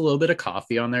spills a little bit of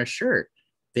coffee on their shirt.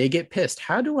 They get pissed.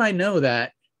 How do I know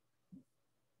that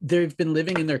they've been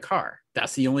living in their car?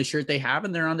 That's the only shirt they have,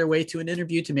 and they're on their way to an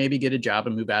interview to maybe get a job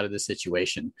and move out of the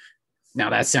situation. Now,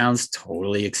 that sounds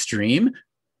totally extreme,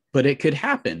 but it could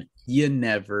happen. You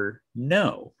never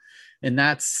know. And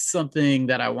that's something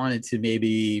that I wanted to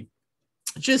maybe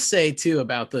just say too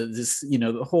about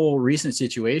the whole recent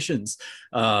situations.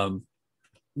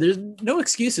 There's no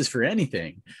excuses for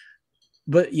anything,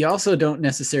 but you also don't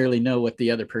necessarily know what the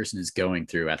other person is going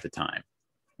through at the time.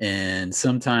 And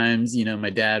sometimes, my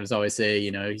dad was always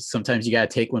say, sometimes you got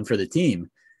to take one for the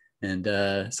team.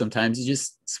 And sometimes you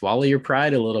just swallow your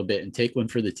pride a little bit and take one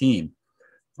for the team.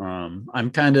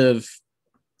 I'm kind of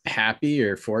happy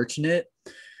or fortunate.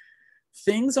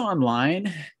 Things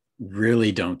online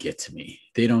really don't get to me.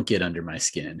 They don't get under my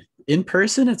skin. In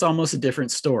person, it's almost a different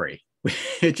story,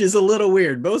 which is a little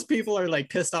weird. Most people are like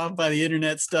pissed off by the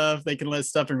internet stuff. They can let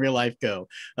stuff in real life go.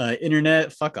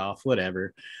 Internet, fuck off,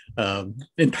 whatever.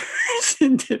 In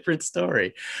person, different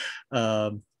story.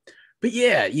 But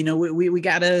yeah, we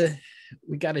gotta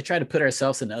try to put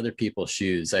ourselves in other people's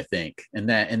shoes, I think, and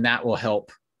that will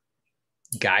help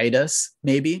guide us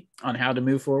maybe on how to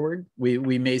move forward. We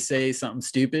may say something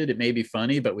stupid, it may be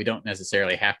funny, but we don't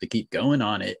necessarily have to keep going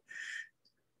on it.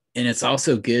 And it's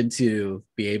also good to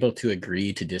be able to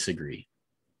agree to disagree,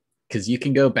 because you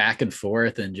can go back and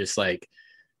forth and just like,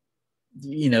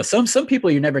 some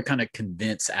people you never kind of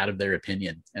convince out of their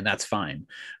opinion, and that's fine.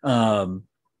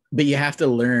 But you have to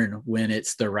learn when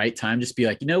it's the right time. Just be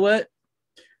like, you know what,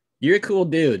 you're a cool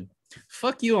dude,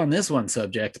 fuck you on this one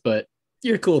subject, but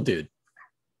you're a cool dude.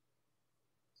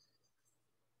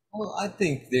 Well, I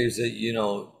think there's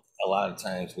a lot of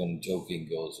times when joking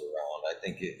goes around, I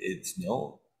think it's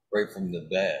known right from the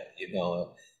bat.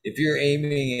 If you're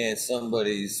aiming at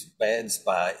somebody's bad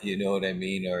spot, you know what I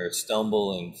mean, or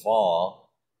stumble and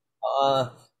fall, uh,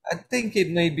 I think it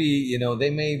may be, they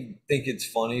may think it's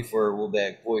funny for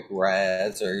that quick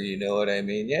razz, or you know what I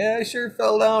mean. Yeah, I sure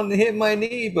fell down and hit my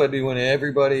knee, but when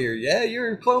everybody, or yeah,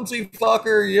 you're a clumsy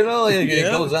fucker, it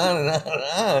Yeah. goes on and on and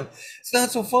on. It's not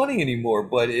so funny anymore.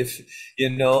 But if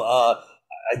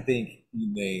I think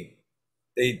you may,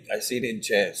 I see it in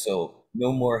chat, so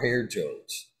no more hair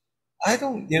jokes. I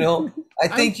don't, I I'm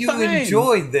think you fine.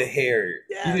 enjoyed the hair.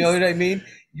 You know Yes. what I mean?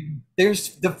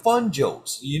 There's the fun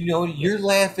jokes. You're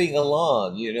laughing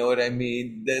along. You know what I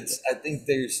mean? I think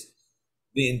the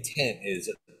intent is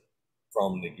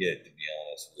from the get, to be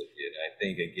honest with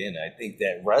you. And I think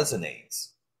that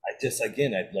resonates.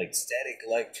 I'd like static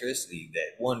electricity.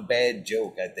 That one bad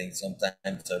joke, I think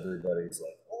sometimes everybody's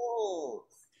like, oh,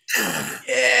 you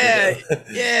Yeah. know.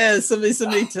 Yeah.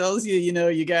 Somebody tells you,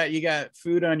 you got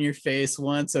food on your face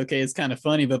once. Okay, it's kind of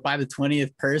funny, but by the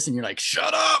 20th person, you're like,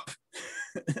 shut up.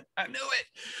 I knew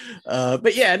it.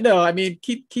 But yeah, no, I mean,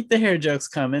 keep the hair jokes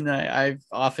coming. I've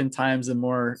oftentimes am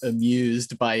more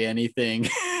amused by anything,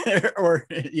 or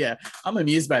yeah, I'm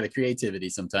amused by the creativity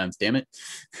sometimes. Damn it.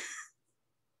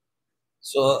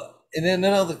 So, and then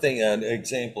another thing, an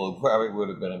example probably would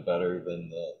have been better than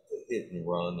the hit and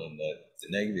run and the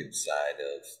negative side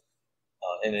of,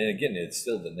 and then again, it's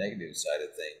still the negative side of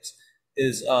things,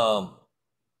 is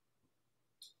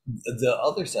the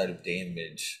other side of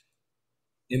damage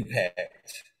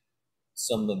impact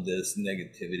some of this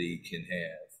negativity can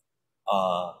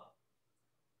have.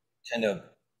 Kind of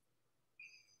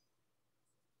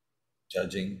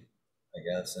judging, I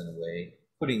guess, in a way,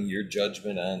 putting your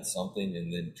judgment on something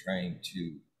and then trying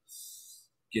to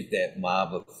get that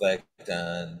mob effect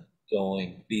on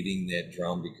going, beating that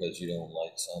drum because you don't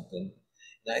like something.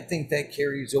 And I think that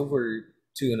carries over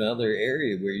to another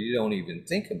area where you don't even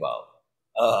think about.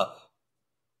 Uh,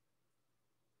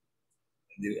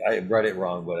 I read it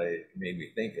wrong, but it made me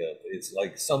think of it's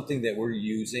like something that we're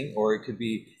using, or it could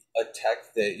be a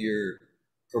tech that you're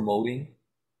promoting.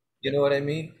 You Yeah. know what I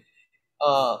mean?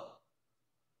 Uh,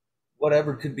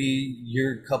 whatever could be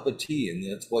your cup of tea, and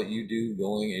that's what you do,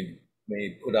 going and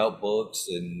may put out books,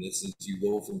 and this is you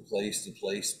go from place to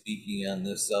place speaking on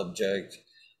this subject.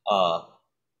 uh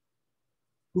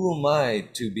who am I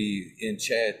to be in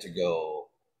chat to go,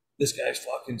 this guy's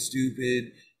fucking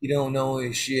stupid, you don't know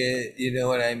his shit, you know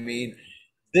what I mean?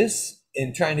 This,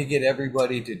 and trying to get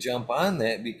everybody to jump on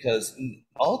that, because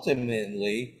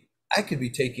ultimately I could be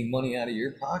taking money out of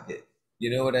your pocket.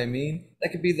 You know what I mean? That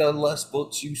could be the less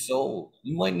books you sold.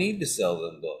 You might need to sell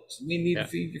them books. You may need to Yeah.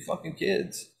 feed your fucking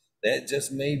kids. That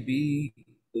just may be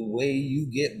the way you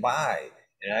get by.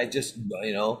 And I just,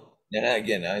 and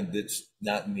again, it's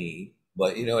not me,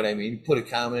 but you know what I mean? Put a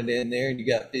comment in there and you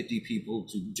got 50 people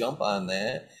to jump on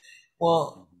that.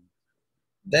 Well,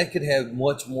 that could have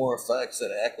much more effects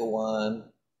that echo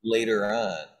on later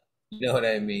on. You know what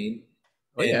I mean?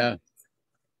 Oh And yeah.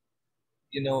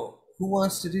 who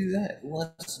wants to do that? Who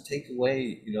wants to take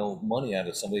away, money out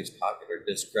of somebody's pocket or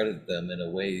discredit them in a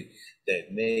way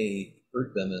that may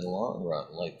hurt them in the long run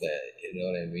like that? You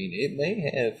know what I mean? It may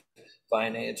have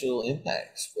financial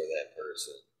impacts for that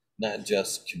person, not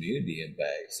just community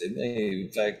impacts. It may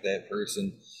affect that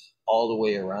person all the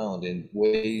way around in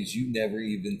ways you never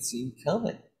even seen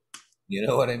coming. You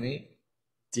know what I mean?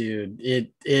 Dude,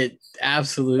 it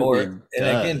absolutely Or, and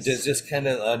again, does. just kind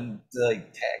of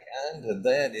like tack on to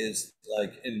that is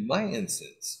like in my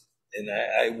instance, and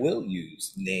I will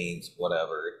use names,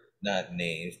 whatever, not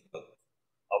names, but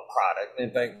a product.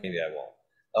 In fact, maybe I won't.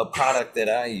 A product that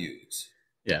I use.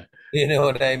 Yeah. You know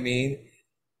what I mean?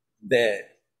 That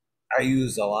I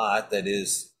use a lot, that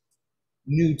is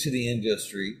new to the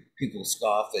industry. People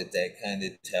scoff at that kind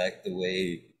of tech, the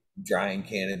way drying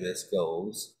cannabis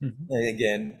goes. Mhm. And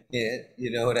again,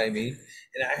 you know what I mean?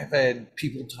 And I've had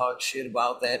people talk shit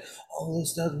about that. Oh,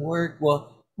 this doesn't work.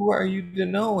 Well, who are you to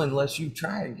know unless you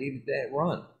try and gave it that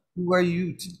run? Who are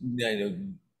you to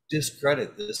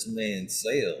discredit this man's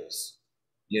sales?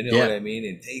 You know what Yeah. I mean?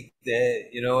 And take that,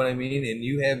 you know what I mean? And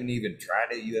you haven't even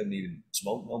tried it. You haven't even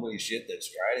smoked nobody's shit that's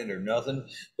tried it or nothing.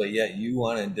 But yet you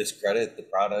want to discredit the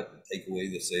product and take away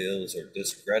the sales or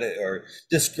discredit or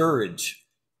discourage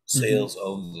Hmm. sales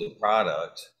of the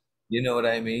product. You know what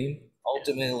I mean?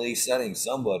 Ultimately setting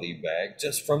somebody back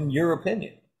just from your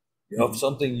opinion, of Hmm.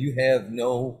 something you have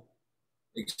no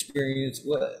experience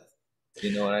with.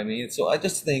 You know what I mean? So I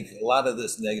just think a lot of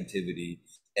this negativity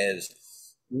has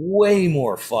way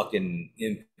more fucking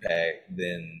impact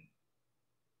than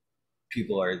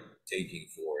people are taking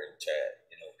for in chat.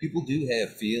 You know, people do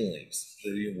have feelings.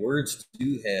 The words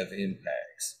do have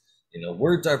impacts. You know,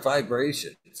 words are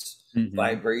vibrations. Hmm.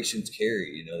 Vibrations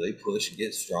carry. You know, they push and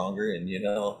get stronger, and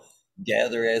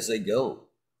gather as they go.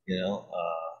 You know,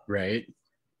 Right.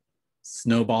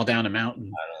 Snowball down a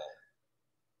mountain. I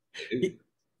don't. They do.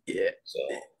 Yeah. So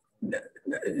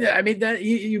Yeah, I mean that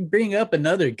you bring up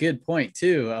another good point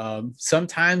too.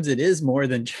 Sometimes it is more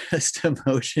than just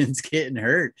emotions getting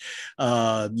hurt.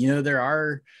 There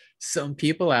are some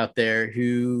people out there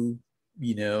who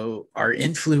are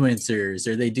influencers,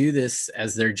 or they do this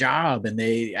as their job, and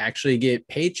they actually get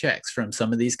paychecks from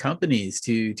some of these companies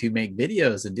to make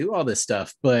videos and do all this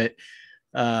stuff. But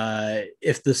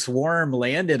if the swarm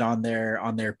landed on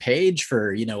their page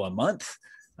for a month,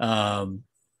 um,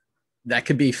 that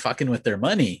could be fucking with their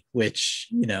money, which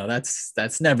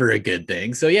that's never a good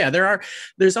thing. So yeah,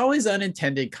 there's always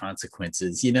unintended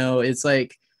consequences. It's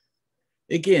like,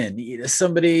 again,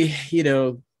 somebody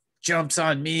jumps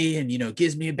on me and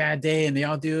gives me a bad day, and they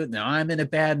all do it. Now I'm in a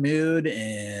bad mood,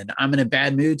 and I'm in a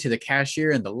bad mood to the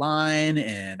cashier in the line,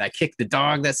 and I kick the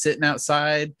dog that's sitting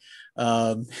outside.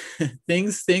 um,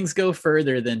 things go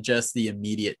further than just the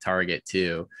immediate target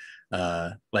too,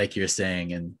 like you're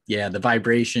saying. And yeah, the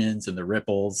vibrations and the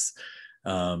ripples.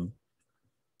 um,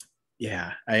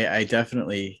 yeah, I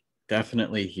definitely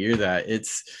hear that.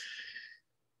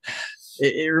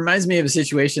 It reminds me of a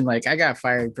situation like I got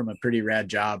fired from a pretty rad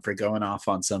job for going off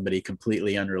on somebody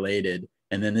completely unrelated,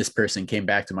 and then this person came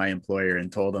back to my employer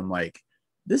and told them like,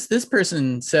 this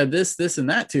person said this and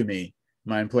that to me.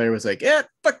 My employer was like, yeah,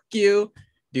 fuck you,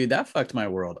 dude. That fucked my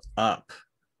world up.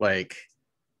 Like,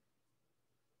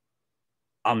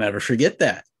 I'll never forget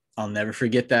that. I'll never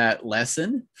forget that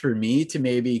lesson for me to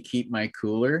maybe keep my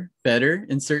cooler better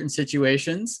in certain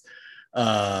situations.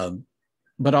 Um,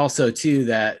 but also too,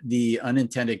 that the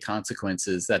unintended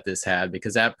consequences that this had,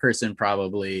 because that person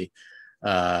probably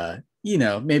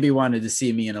maybe wanted to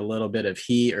see me in a little bit of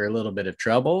heat or a little bit of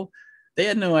trouble. They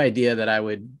had no idea that I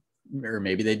would, or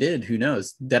maybe they did, who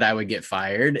knows, that I would get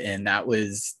fired. And that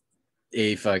was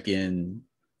a fucking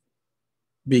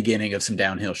beginning of some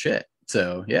downhill shit.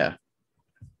 So yeah.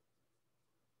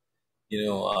 you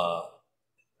know, uh,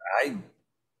 I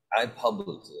I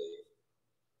publicly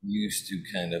used to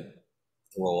kind of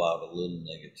throw out a little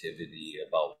negativity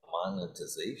about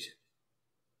monetization.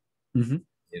 Mm-hmm.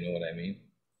 You know what I mean?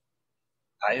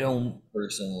 I don't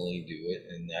personally do it,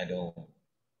 and I don't.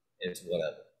 It's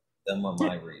whatever. Them are Yeah.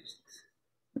 my reasons.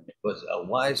 But a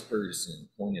wise person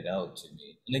pointed out to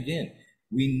me, and again,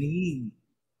 we need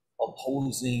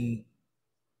opposing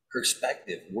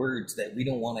perspective, words that we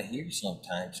don't want to hear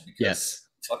sometimes because Yes.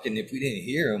 fucking if we didn't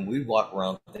hear them, we'd walk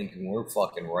around thinking we're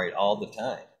fucking right all the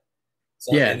time.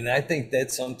 So, Yeah. and I think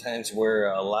that's sometimes where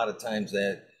a lot of times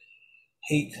that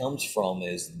hate comes from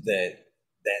is that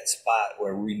spot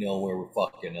where we know where we're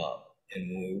fucking up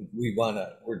and we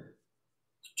wanna we're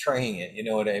portraying it. You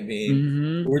know what I mean?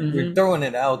 Mm-hmm. We're Mm-hmm. throwing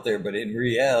it out there, but in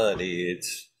reality,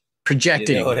 it's you know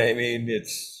Projecting. what I mean.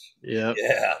 It's Yep.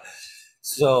 yeah.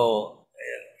 So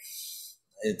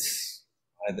yeah, it's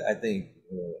I think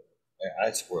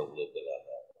I squirrel a little bit on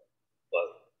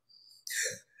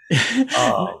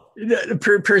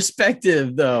that,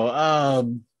 Perspective though.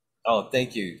 oh,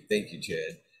 thank you,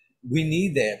 Chad. We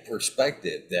need that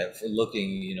perspective that for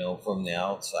looking, from the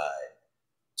outside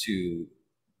to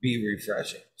be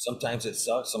refreshing. Sometimes it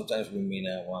sucks. Sometimes we may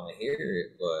not want to hear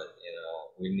it, but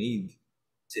we need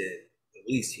to at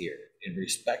least hear it and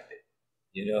respect it.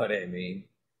 You know what I mean?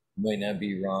 Might not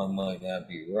be wrong, might not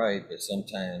be right, but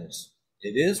sometimes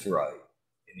it is right,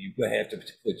 and you have to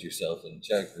put yourself in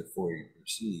check before you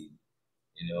proceed.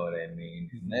 You know what I mean?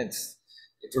 And that's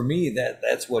for me.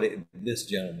 That's what this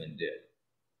gentleman did.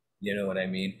 You know what I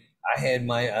mean?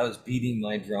 I was beating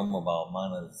my drum about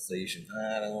monetization.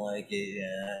 I don't like it.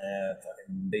 Yeah,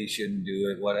 they shouldn't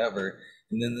do it. Whatever.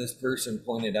 And then this person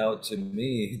pointed out to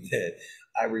me that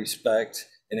I respect,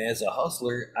 and as a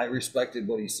hustler, I respected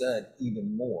what he said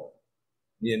even more.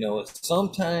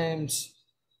 Sometimes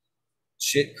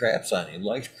shit craps on you,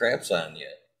 life craps on you,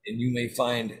 and you may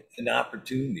find an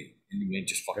opportunity. and you may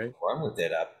just fucking Right. run with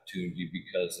that opportunity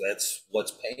because that's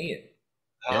what's paying.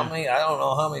 How Yeah. many? I don't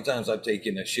know how many times I've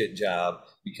taken a shit job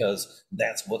because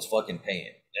that's what's fucking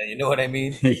paying. And you know what I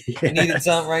mean? I needed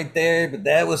something Yes. right there, but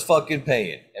that was fucking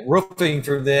paying. And roofing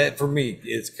for that for me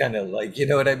is kind of like, you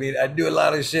know what I mean? I do a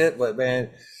lot of shit, but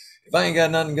man, if I ain't got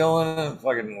nothing going, I'm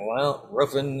fucking well,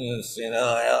 roofing is, you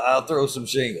know, I'll throw some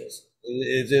shingles.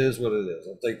 It is what it is.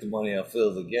 I'll take the money, I'll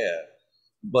fill the gap.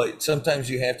 But sometimes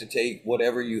you have to take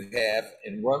whatever you have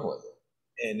and run with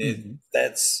it. And Mhm.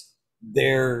 that's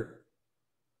their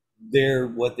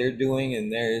what they're doing,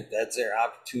 and that's their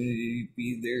opportunity to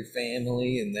be their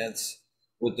family, and that's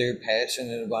what they're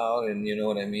passionate about. And you know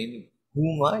what I mean?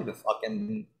 Who am I to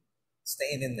fucking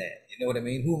stand in that? You know what I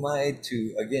mean? Who am I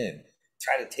to again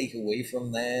try to take away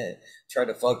from that? Try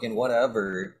to fucking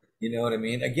whatever. You know what I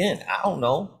mean? Again, I don't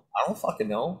know. I don't fucking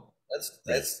know. Right.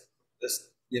 That's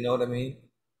you know what I mean?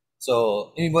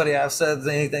 So anybody I've said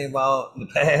anything about in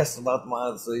the past about the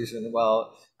monetization,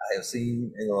 about I have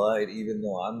seen in the light, even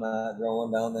though I'm not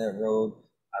going down that road,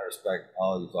 I respect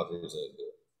all you fuckers that do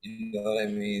it. You know what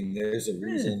I mean? There's a Yeah.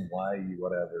 reason why you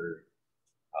whatever,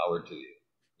 power to you. You know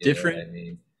what Different. I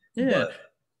mean? Yeah.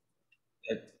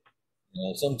 But you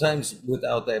know, sometimes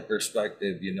without that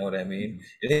perspective, you know what I mean?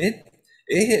 Mhm. And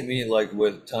it hit me like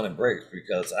with a ton of bricks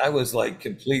because I was like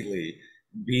completely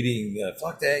beating the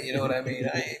fuck that, you know what I mean?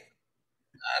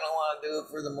 I don't want to do it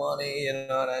for the money, you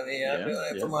know what I mean? I'm Yeah. doing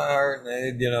it for Yeah. my heart,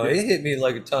 and you know, Yeah. it hit me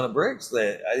like a ton of bricks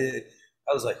that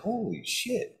I was like, holy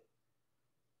shit,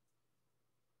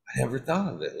 I never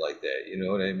thought of it like that, you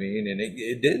know what I mean? And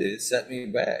it did, it set me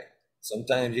back.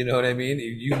 Sometimes, you know what I mean?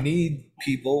 You need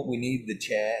people, we need the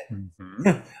chat.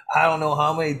 Mhm. I don't know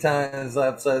how many times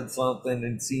I've said something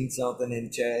and seen something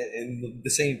in chat and the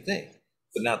same thing,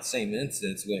 but not the same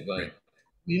instance. Went Right. like,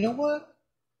 you know what?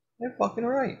 They're fucking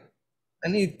right. I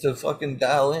need to fucking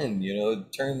dial in, you know,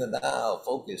 turn the dial,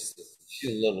 focus a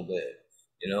little bit.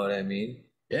 You know what I mean?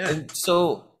 Yeah. And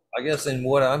so I guess, and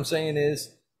what I'm saying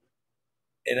is,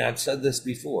 and I've said this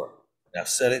before, and I've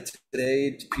said it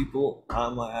today to people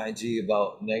on my IG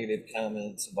about negative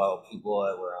comments about people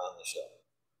that were on the show.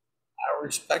 I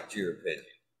respect your opinion.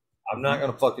 I'm not Mhm.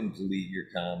 gonna fucking delete your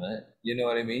comment. You know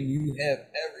what I mean? You have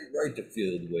every right to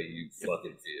feel the way you Yep.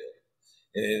 fucking feel.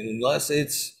 And unless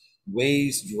it's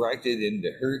ways directed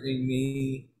into hurting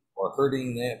me or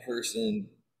hurting that person,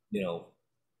 you know,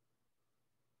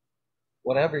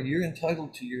 whatever, you're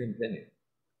entitled to your opinion.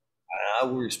 I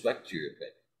will respect your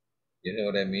opinion. You know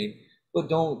what I mean? But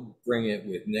don't bring it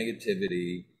with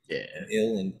negativity and Yeah.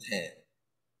 ill intent.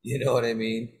 You know what I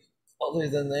mean? Other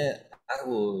than that, I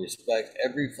will respect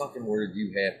every fucking word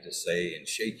you have to say and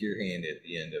shake your hand at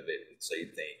the end of it and say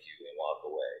thank you and walk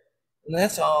away. And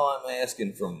that's all I'm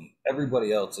asking from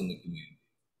everybody else in the community.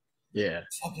 Yeah.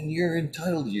 Fucking, you're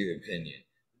entitled to your opinion.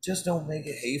 Just don't make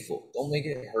it hateful. Don't make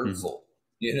it Mhm. hurtful.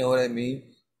 You know what I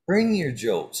mean? Bring your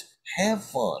jokes. Have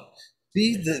fun.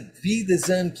 Yeah. Be the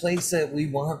zen place that we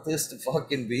want this to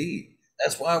fucking be.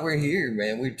 That's why we're here,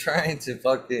 man. We're trying to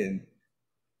fucking,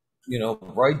 you know,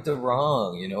 right the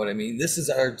wrong. You know what I mean? This is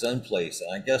our zen place,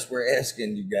 and I guess we're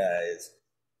asking you guys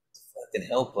to fucking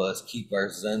help us keep our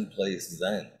zen place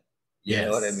zen. You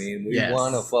know what I Yes. mean? We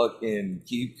want to Yes. fucking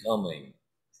keep coming.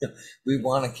 We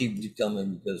want to keep you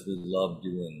coming because we love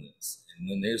doing this. And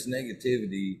when there's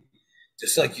negativity,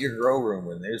 just like your grow room,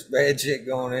 when there's bad shit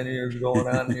going on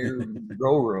in your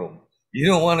grow room, you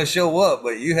don't want to show up,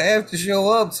 but you have to show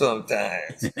up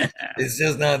sometimes. It's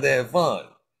just not that fun.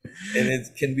 And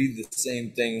it can be the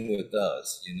same thing with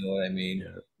us. You know what I mean?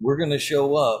 Yeah. We're gonna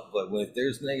show up, but when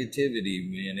there's negativity,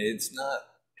 man, it's not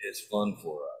as fun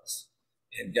for us.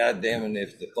 And goddamn it,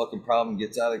 if the fucking problem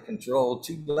gets out of control,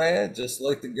 too bad. Just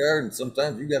like the garden,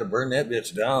 sometimes you got to burn that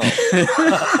bitch down.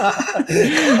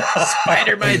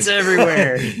 Spider bites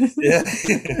everywhere. Yeah,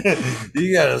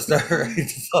 you got to start right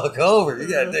the fuck over. You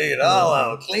got to take it all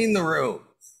out, clean the room,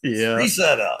 Yeah.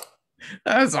 reset up.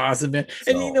 That's awesome, man.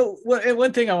 And you So know,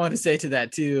 one thing I want to say to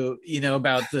that too, you know,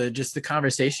 about the just the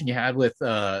conversation you had with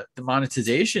the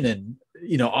monetization and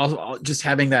you know, all just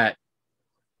having that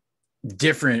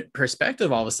different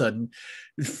perspective all of a sudden.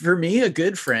 For me, a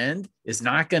good friend is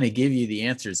not going to give you the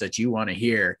answers that you want to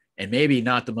hear, and maybe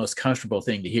not the most comfortable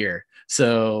thing to hear.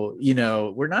 So, you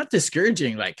know, we're not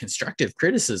discouraging like constructive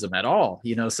criticism at all.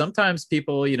 You know, sometimes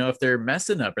people, you know, if they're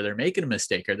messing up or they're making a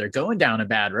mistake or they're going down a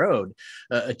bad road,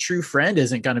 a true friend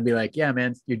isn't going to be like, yeah,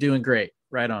 man, you're doing great.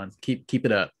 Right on. Keep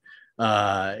it up.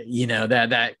 You know,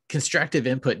 that constructive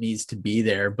input needs to be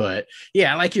there. But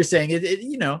yeah, like you're saying,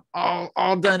 you know,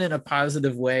 all done in a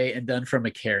positive way and done from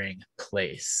a caring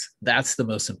place. That's the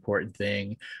most important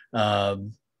thing.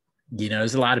 Um, You know,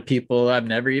 there's a lot of people I've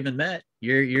never even met.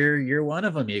 You're one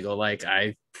of them, Eagle. Like,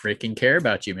 I freaking care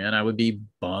about you, man. I would be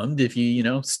bummed if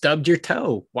you, stubbed your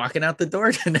toe walking out the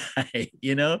door tonight,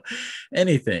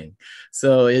 anything.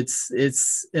 So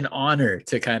it's an honor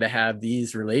to kind of have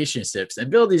these relationships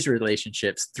and build these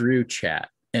relationships through chat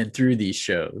and through these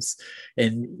shows.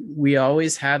 And we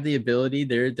always have the ability,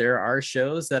 there are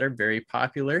shows that are very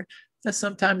popular that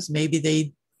sometimes maybe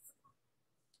they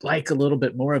like a little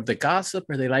bit more of the gossip,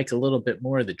 or they like a little bit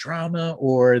more of the drama,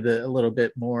 or a little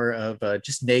bit more of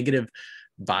just negative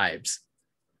vibes.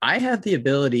 I have the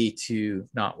ability to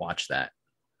not watch that.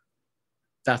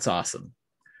 That's awesome.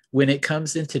 When it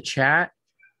comes into chat,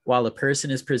 while a person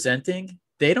is presenting,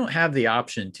 they don't have the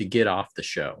option to get off the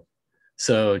show.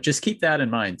 So just keep that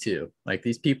in mind too. Like,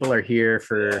 these people are here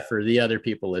for the other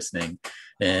people listening.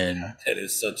 And God, that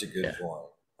is such a good yeah. point.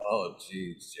 Oh,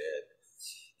 geez, Chad.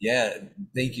 Yeah,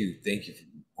 thank you for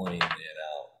pointing that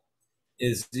out.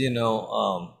 Is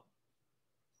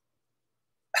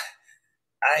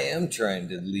I am trying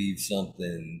to leave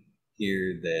something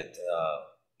here that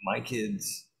my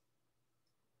kids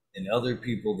and other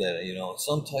people that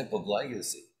some type of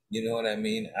legacy. You know what I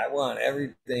mean? I want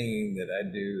everything that I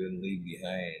do and leave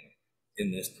behind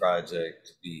in this project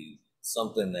to be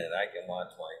something that I can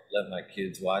let my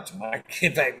kids watch.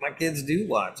 In fact, my kids do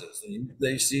watch us, and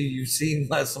you've seen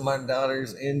lots of my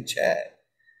daughters in chat,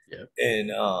 Yeah.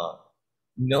 and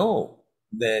know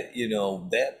that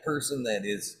that person that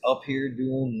is up here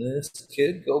doing this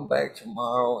could go back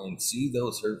tomorrow and see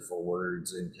those hurtful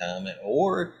words and comment,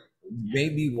 or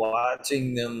maybe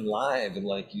watching them live, and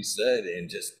like you said, and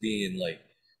just being like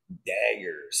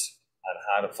daggers on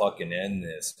how to fucking end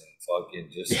this, and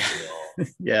fucking just Yeah.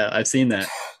 Yeah, I've seen that.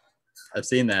 I've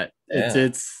seen that.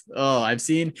 yeah.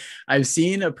 I've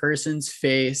seen a person's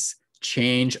face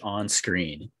change on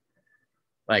screen.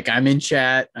 Like, I'm in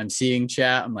chat, I'm seeing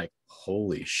chat, I'm like,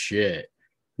 holy shit.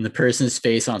 And the person's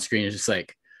face on screen is just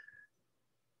like,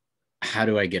 how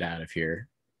do I get out of here?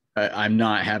 I'm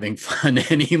not having fun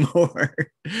anymore.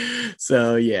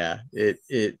 So yeah,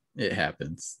 it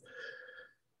happens.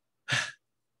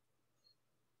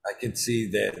 I can see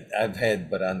that.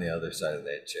 But on the other side of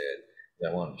that, Chad,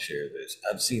 I want to share this.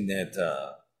 I've seen that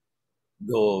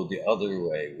go the other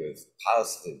way with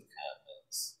positive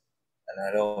comments, and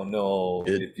I don't know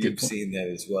if Good you've point. seen that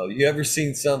as well. You ever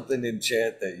seen something in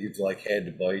chat that you've like had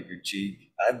to bite your cheek?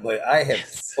 I have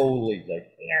Yes. totally like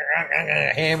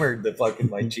hammered the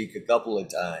fucking my cheek a couple of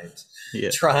times,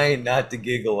 Yeah. trying not to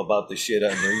giggle about the shit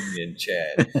I'm reading in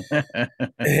chat.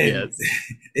 And Yes.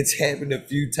 it's happened a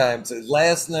few times.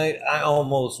 Last night, I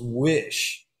almost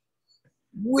wish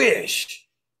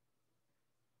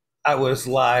I was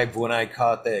live when I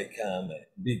caught that comment,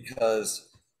 because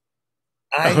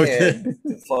I Okay. had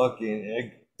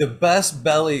the best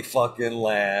belly fucking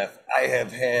laugh I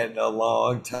have had in a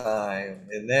long time,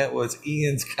 and that was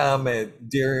Ian's comment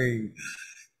during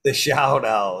the shout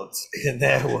outs, and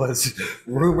that was,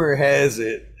 rumor has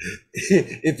it,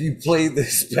 if you play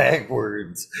this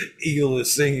backwards, Eagle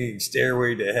is singing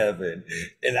Stairway to Heaven.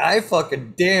 And I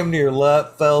fucking damn near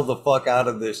fell the fuck out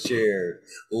of this chair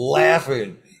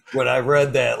laughing when I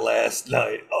read that last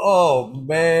night. Oh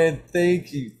man,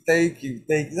 thank you.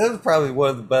 That was probably one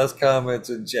of the best comments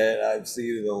in chat I've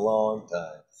seen in a long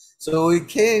time. So it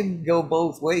can go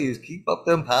both ways. Keep up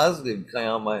them positive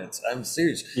comments. I'm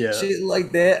serious. Yeah. Shit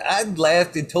like that. I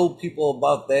laughed and told people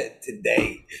about that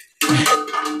today.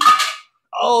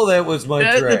 Oh, that was my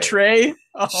The tray. tray.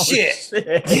 Oh Shit.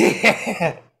 shit.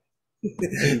 Yeah.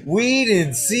 Weed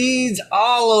and seeds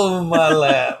all over my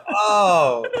lap.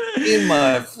 Oh, in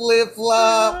my flip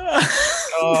flop.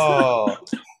 Oh.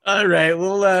 All right,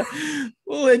 we'll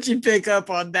let you pick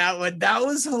up on that one. That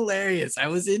was hilarious. I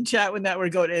was in chat when that were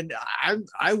going, and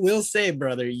I will say,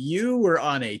 brother, you were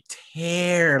on a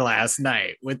tear last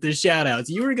night with the shout outs.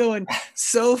 You were going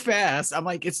so fast. I'm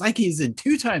like, it's like he's in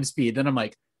 2x speed. Then I'm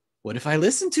like, what if I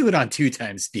listen to it on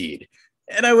 2x speed?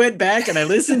 And I went back and I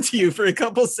listened to you for a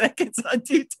couple seconds on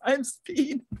 2x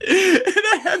speed. And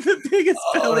I had the biggest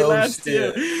belly laughs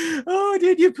too. Oh,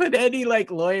 did you put any like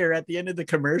lawyer at the end of the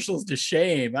commercials to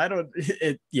shame?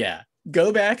 Yeah.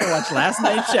 Go back and watch last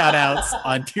night's shout outs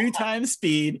on 2x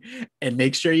speed and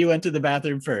make sure you went to the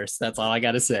bathroom first. That's all I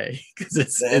got to say. Because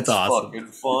it's awesome.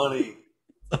 Fucking funny.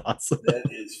 It's awesome. That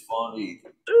is funny.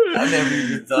 I never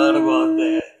even thought about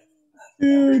that.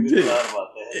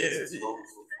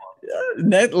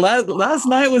 Last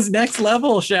night was next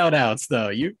level shout outs though.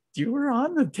 You were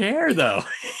on the tear though.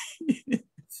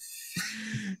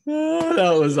 Oh,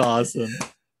 that was awesome.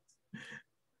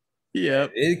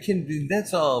 Yep. It can be,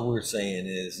 that's all we're saying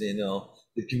is,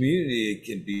 the community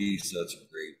can be such a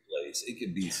great nice. It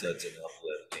could be such an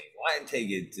uplifting. Why take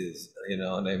it to, you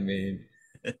know what I mean?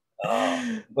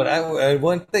 But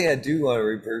one thing I do want to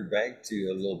revert back to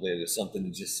a little bit is something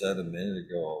you just said a minute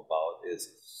ago about is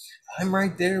I'm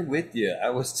right there with you. I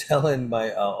was telling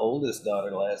my oldest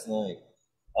daughter last night.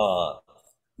 Uh,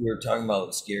 we were talking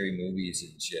about scary movies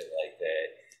and shit like that.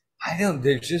 I don't.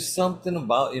 There's just something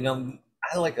about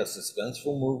I like a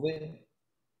suspenseful movie,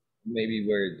 maybe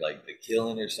where like the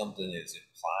killing or something is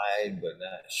implied but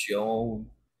not shown.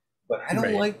 But I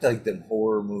don't Right. like them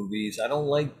horror movies. I don't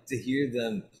like to hear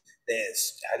them.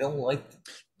 I don't like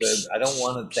I don't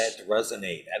want that to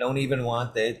resonate. I don't even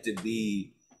want that to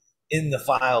be in the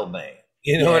file bank.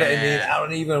 You know what I mean? Yeah. I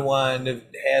don't even want to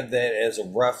have that as a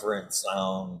reference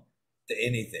to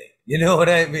anything. You know what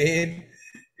I mean?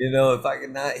 If I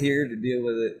can not hear to deal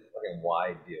with it, fucking why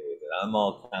deal with it? I'm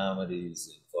all comedies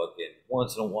and fucking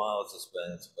once in a while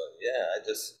suspense, but yeah,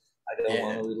 I don't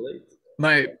want Yeah. to relate to that.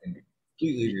 My I can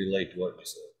completely relate to what you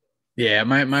said. Yeah,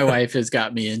 my wife has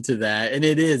got me into that, and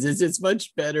it's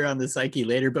much better on the psyche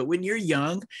later. But when you're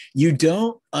young, you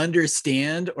don't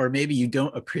understand, or maybe you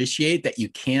don't appreciate that you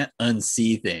can't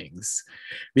unsee things,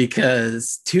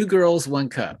 because two girls, one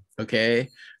cup. Okay,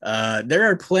 there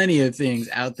are plenty of things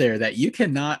out there that you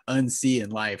cannot unsee in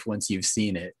life once you've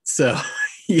seen it. So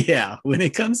yeah, when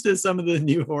it comes to some of the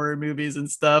new horror movies and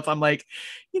stuff, I'm like,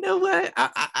 you know what?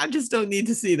 I just don't need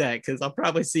to see that because I'll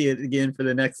probably see it again for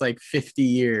the next like 50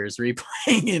 years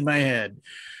replaying in my head.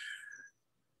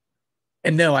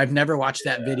 And no, I've never watched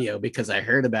that Yeah. video because I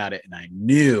heard about it and I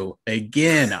knew,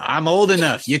 again, I'm old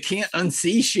enough. You can't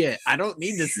unsee shit. I don't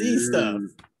need to see stuff. Sure.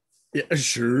 Yeah,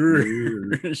 sure.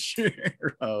 Sure. Sure.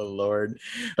 Oh Lord.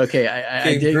 Okay, I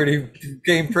Came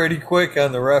did. pretty quick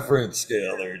on the reference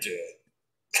scale there, Jay.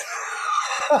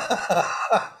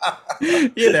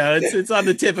 It's on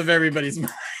the tip of everybody's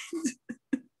mind.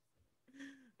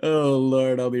 Oh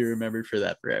Lord, I'll be remembered for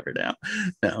that forever now.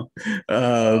 No.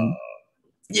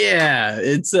 Yeah,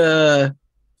 it's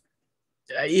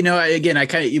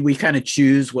again, we kind of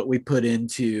choose what we put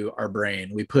into our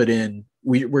brain.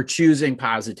 We're choosing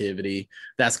positivity.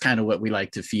 That's kind of what we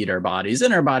like to feed our bodies,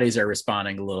 and our bodies are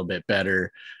responding a little bit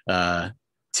better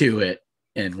to it,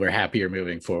 and we're happier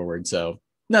moving forward. So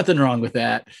nothing wrong with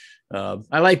that.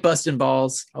 I like busting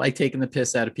balls. I like taking the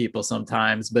piss out of people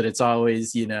sometimes, but it's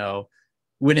always,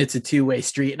 when it's a two-way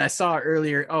street. And I saw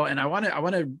earlier. Oh, and I want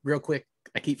to real quick.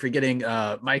 I keep forgetting.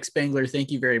 Mike Spangler,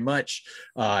 thank you very much.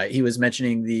 He was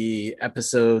mentioning the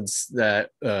episodes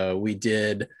that we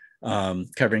did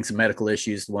covering some medical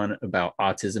issues, one about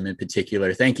autism in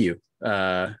particular. Thank you.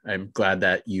 I'm glad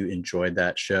that you enjoyed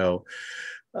that show.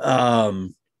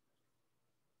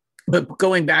 But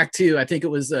going back to, I think it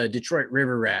was Detroit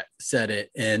River Rat said it.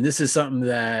 And this is something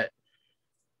that,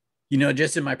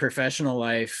 just in my professional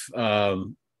life,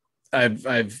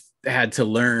 I've had to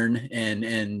learn,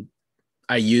 and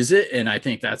I use it, and I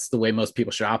think that's the way most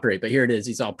people should operate. But here it is.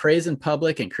 He's all praise in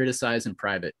public and criticize in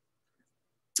private.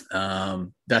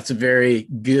 That's a very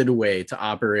good way to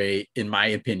operate, in my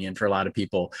opinion, for a lot of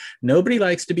people. Nobody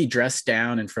likes to be dressed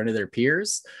down in front of their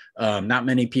peers. Not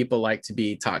many people like to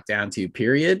be talked down to,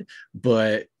 period.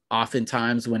 But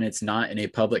oftentimes when it's not in a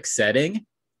public setting,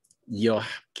 they'll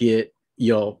hear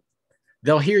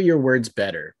your words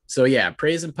better. So yeah,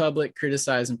 praise in public,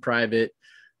 criticize in private.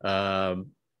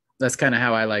 That's kind of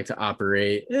how I like to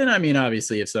operate. And I mean,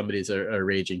 obviously, if somebody's a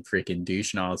raging freaking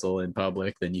douche nozzle in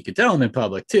public, then you can tell them in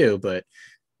public too. But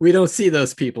we don't see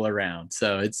those people around,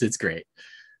 so it's great.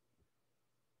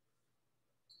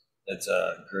 That's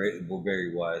great, well,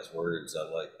 very wise words. I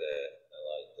like that. I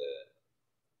like that.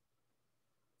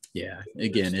 Yeah. Good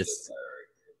Again, words to it's live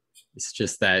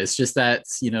by. it's just that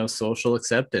social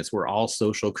acceptance. We're all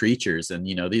social creatures, and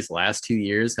these last 2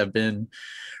 years have been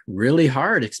really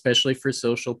hard, especially for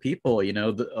social people.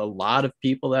 A lot of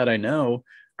people that I know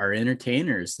are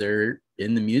entertainers. They're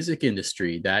in the music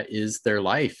industry. That is their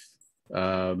life,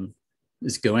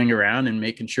 is going around and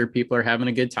making sure people are having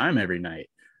a good time every night.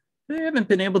 They haven't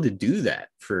been able to do that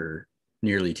for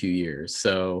nearly 2 years.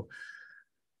 So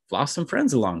I've lost some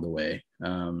friends along the way.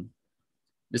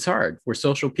 It's hard. We're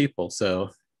social people. So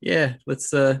yeah,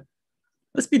 let's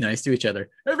be nice to each other.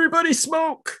 Everybody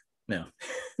smoke. No.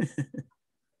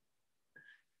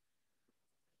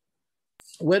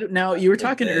 What now? You were Like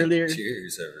talking that. earlier.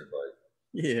 Cheers, everybody.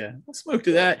 Yeah, I'll smoke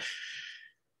to that.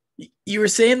 You were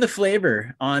saying the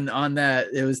flavor on that.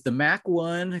 It was the Mac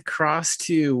one cross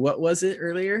to, what was it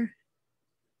earlier?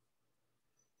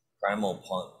 Primal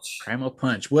Punch. Primal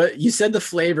Punch. What you said, the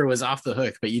flavor was off the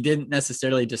hook, but you didn't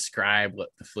necessarily describe what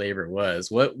the flavor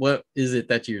was. What is it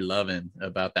that you're loving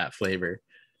about that flavor?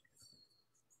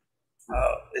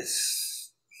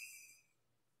 It's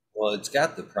Well, it's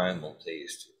got the primal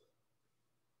taste to it,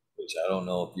 which I don't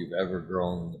know if you've ever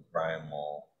grown the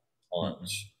primal Mm-mm.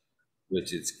 punch,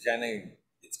 which it's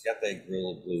got that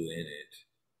grill blue in it,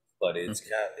 but Okay.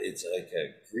 it's like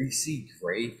a greasy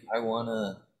grape. I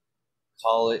wanna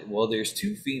call it. Well, there's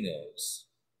two phenos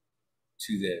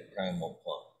to that primal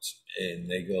punch, and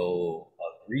they go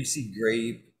a greasy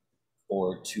grape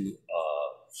or to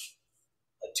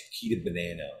a Chiquita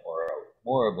banana or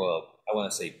more of a I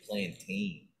want to say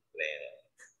plantain banana,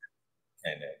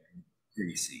 kind of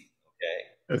greasy.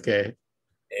 Okay, Okay.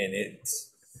 and it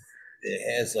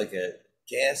has like a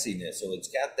gassiness, so it's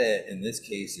got that. In this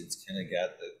case, it's kind of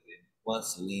got it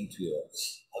wants to lean to a.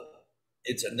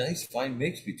 It's a nice fine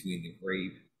mix between the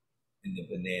grape and the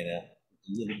banana,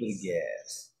 with a little bit of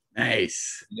gas.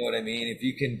 Nice. You know what I mean? If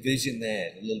you can vision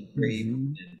that, a little grape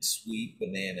Hmm. and sweet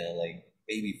banana, like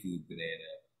baby food banana,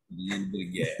 with a little bit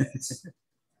of gas.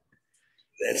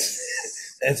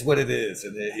 That's what it is,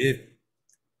 and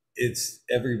it's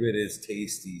every bit as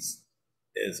tasty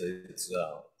as it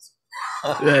sounds.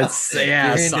 That's If yeah,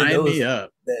 you're into sign me those,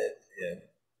 up. that yeah,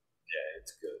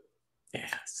 it's good.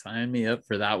 Yeah, sign me up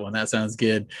for that one. That sounds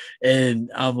good.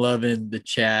 And I'm loving the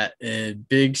chat. And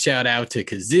big shout out to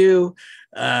Kazoo,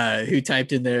 who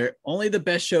typed in there, only the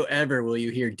best show ever will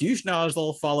you hear douche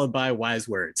nozzle followed by wise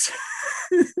words.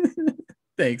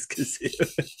 Thanks,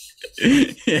 Kazoo.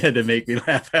 You had to make me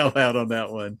laugh out loud on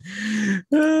that one.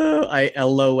 Oh, I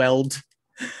LOL'd.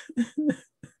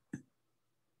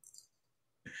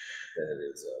 That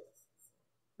is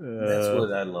that's Uh,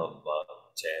 what I love about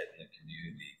chat in the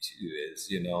community too. Is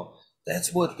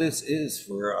that's what this is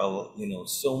for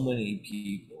so many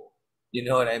people. You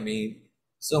know what I mean?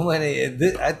 So many.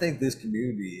 I think this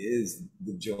community is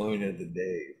the joint of the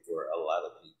day for a lot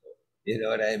of people. You know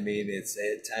what I mean? It's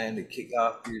that time to kick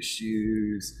off your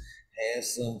shoes, have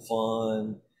some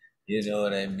fun. You know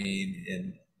what I mean?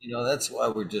 And that's why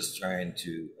we're just trying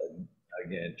to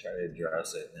again try to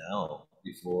address it now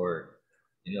before.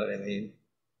 You know what I mean?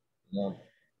 No,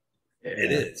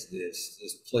 it yeah. is.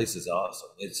 This place is awesome.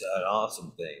 It's an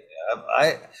awesome thing.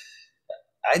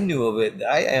 I knew of it.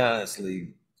 I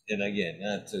honestly, and again,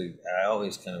 not to. I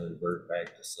always kind of revert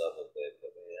back to stuff a bit,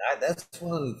 but man, that's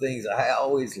one of the things I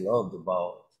always loved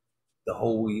about the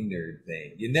whole weed nerd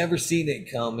thing. You never seen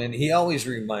it coming. He always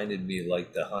reminded me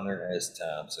like the Hunter S.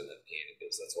 Thompson of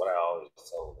cannabis. That's what I always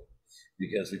told him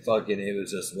because we fucking it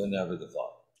was just whenever the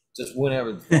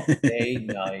fuck, day,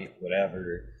 night,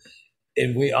 whatever.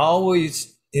 And we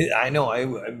always, I know,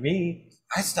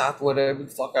 I stopped whatever the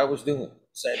fuck I was doing,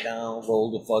 sat down,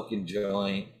 rolled a fucking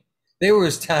joint. There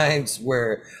was times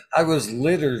where I was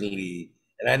literally,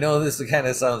 and I know this kind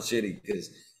of sounds shitty because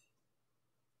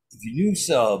if you do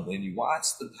sub and you watch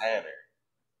the pattern,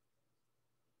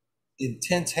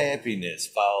 intense happiness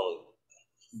followed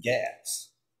gaps.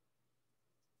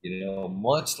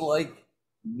 Much like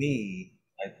me,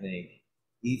 I think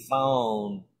he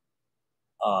found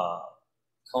uh,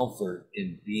 comfort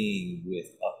in being with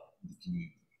the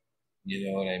community. You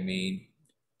know what I mean?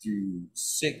 Through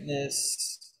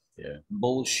sickness, Yeah.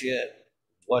 bullshit,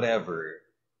 whatever.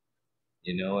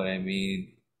 You know what I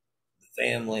mean? The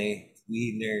family,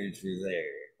 weed nerds were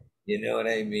there. You know what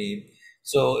I mean?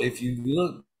 So if you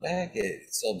look back at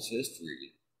Sub's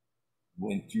history,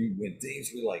 when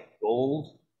things were like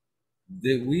gold,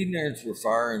 the weed nerds were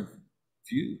far and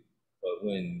few. But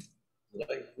when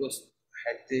life was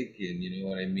hectic and you know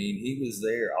what I mean, he was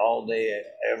there all day,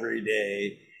 every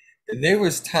day. And there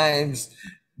was times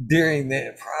during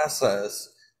that process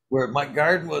where my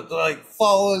garden was like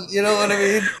falling, you know what I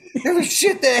mean? There was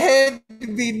shit that had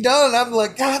to be done. I'm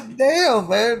like, God damn,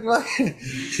 man.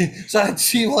 So I'd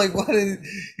see like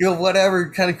whatever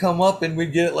kind of come up and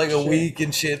we'd get like a Sure. week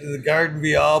and shit and the garden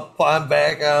be all I'm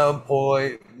back on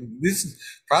point. This is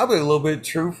probably a little bit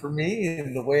true for me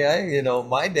and the way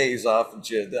my days off and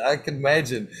shit. I can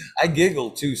imagine I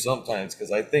giggle too sometimes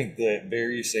because I think the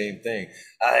very same thing.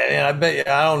 And I bet you,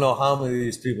 I don't know how many of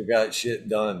these people got shit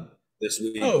done this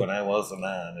week when Oh, I wasn't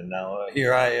on, and now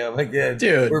here I am again.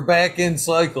 dude. We're back in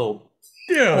cycle.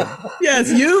 Dude,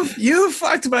 yes, you've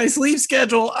fucked my sleep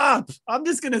schedule up. I'm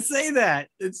just gonna say that.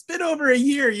 It's been over a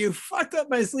year. You fucked up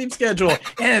my sleep schedule.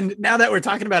 And now that we're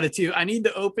talking about it too, I need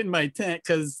to open my tent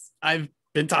because I've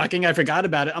been talking, I forgot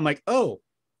about it. I'm like, oh,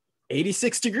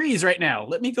 86 degrees right now.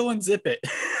 Let me go unzip it.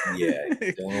 Yeah,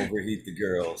 don't overheat the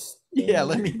girls. Don't Yeah,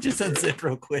 let me overheat the just girls. unzip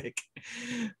real quick.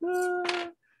 Uh,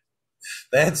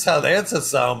 That's a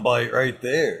sound bite right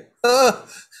there.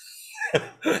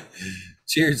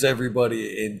 Cheers,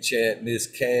 everybody in chat. Miss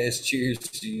Cass, cheers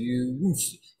to you.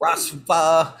 Ross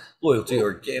Loyalty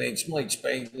Organics, Mike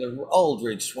Spangler,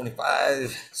 Aldridge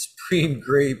 25, Green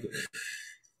Grape.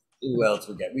 Who else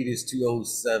we got? We just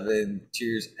 207.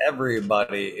 Cheers,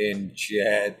 everybody in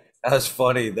chat. That's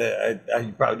funny that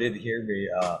you probably didn't hear me.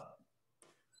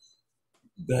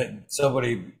 That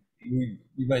somebody you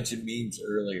mentioned memes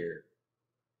earlier,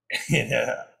 and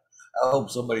I hope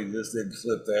somebody just didn't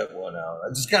flip that one out. I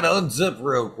just got to unzip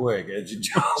real quick as you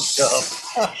jumped up.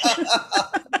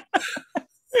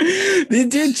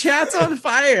 Dude, chat's on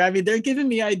fire. I mean, they're giving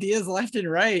me ideas left and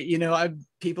right. You know,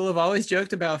 people have always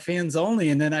joked about fans only,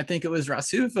 and then I think it was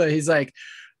Rasufa. He's like,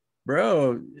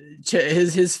 bro,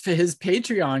 his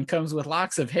Patreon comes with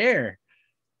locks of hair.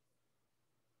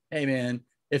 Hey, man,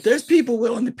 if there's people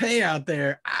willing to pay out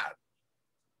there,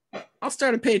 I'll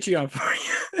start a Patreon for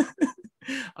you.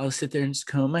 I'll sit there and just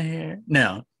comb my hair.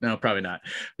 No, probably not.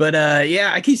 But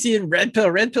yeah, I keep seeing Red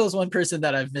Pill. Red Pill is one person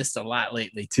that I've missed a lot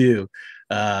lately too,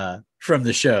 from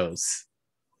the shows.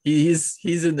 He's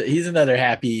another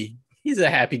happy. He's a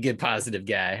happy, good, positive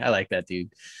guy. I like that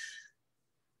dude.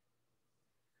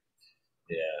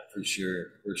 Yeah, for sure,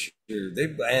 for sure.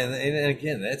 And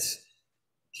again, that's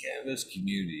cannabis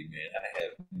community, man. I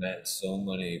have met so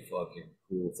many fucking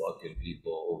cool fucking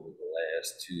people over the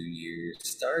last 2 years.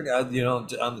 Start out, on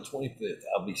the 25th,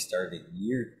 I'll be starting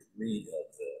year 3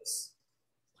 of this.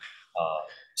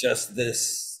 Just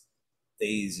this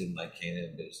phase in my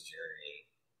cannabis journey.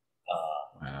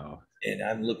 Wow. And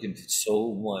I'm looking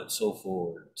so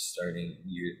forward to starting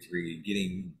year 3,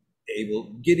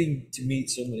 getting to meet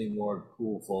so many more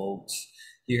cool folks,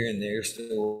 hearing their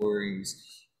stories,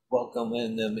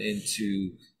 welcoming them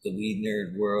into the weed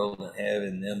nerd world and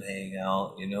having them hang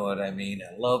out. You know what I mean?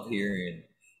 I love hearing,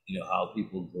 how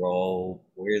people grow,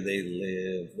 where they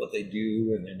live, what they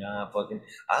do, and they're not fucking.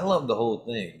 I love the whole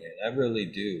thing, man. I really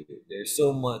do. There's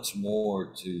so much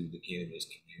more to the cannabis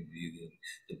community than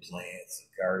the plants,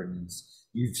 the gardens.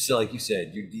 Like you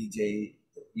said, you DJ,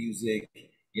 the music.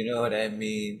 You know what I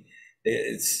mean?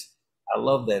 I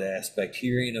love that aspect.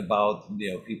 Hearing about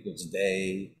people's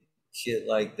day, shit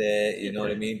like that. You know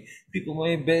what I mean? People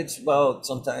may bitch about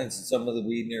sometimes some of the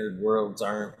weed nerd worlds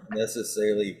aren't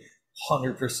necessarily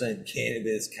 100%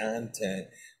 cannabis content,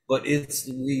 but it's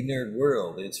the weed nerd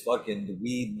world. It's fucking the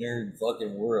weed nerd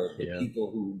fucking world. The people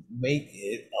who make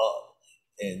it up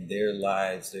in their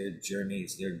lives, their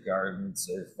journeys, their gardens,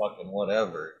 their fucking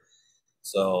whatever.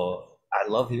 So I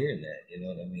love hearing that. You know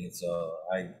what I mean? So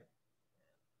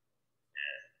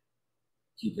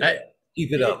keep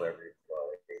it up, everybody.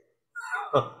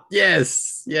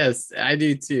 Yes, I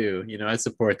do too. I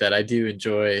support that. I do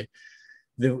enjoy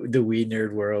the weed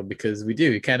nerd world because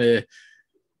we kind of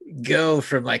go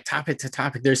from like topic to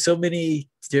topic. There's so many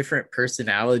different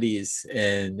personalities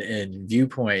and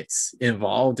viewpoints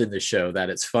involved in the show that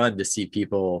it's fun to see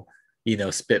people,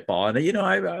 spitball. And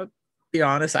I'll be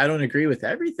honest, I don't agree with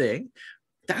everything.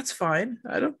 That's fine.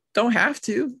 I don't have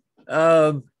to.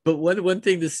 But one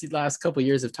thing this last couple of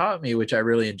years have taught me, which I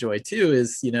really enjoy too,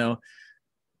 is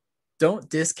don't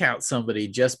discount somebody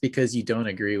just because you don't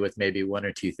agree with maybe one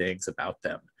or two things about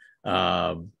them.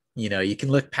 You can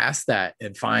look past that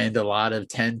and find a lot of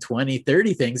 10, 20,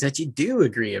 30 things that you do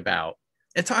agree about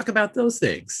and talk about those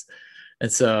things.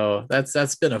 And so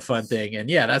that's been a fun thing. And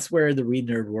yeah, that's where the weed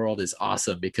nerd world is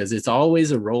awesome because it's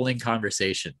always a rolling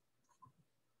conversation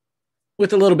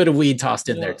with a little bit of weed tossed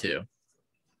in there too.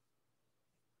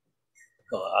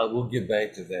 I will get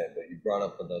back to that, but you brought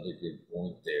up another good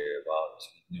point there about,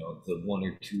 the one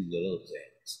or two little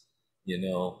things.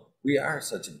 We are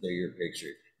such a bigger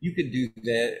picture. You can do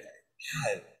that.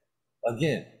 God,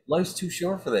 again, life's too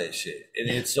short for that shit. And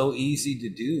it's so easy to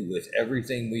do with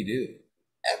everything we do.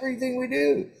 Everything we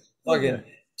do. Fucking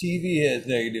TV has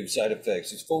negative side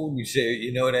effects. It's phone you share,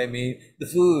 you know what I mean? The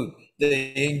food,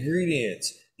 the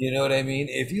ingredients, you know what I mean?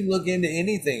 If you look into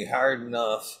anything hard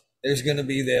enough, there's going to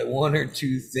be that one or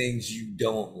two things you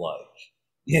don't like.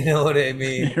 You know what I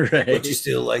mean? Right. But you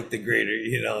still like the greater,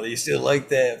 you still like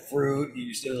that fruit.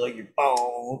 You still like your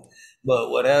bone. But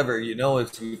whatever,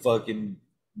 it's fucking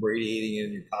radiating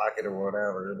in your pocket or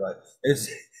whatever. But there's,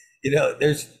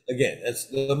 again, that's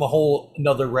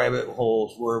another rabbit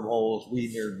holes, wormholes,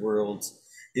 weed nerd worlds.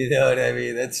 You know what I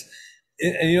mean? That's,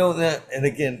 and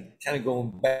again, kind of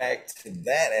going back to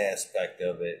that aspect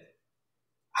of it,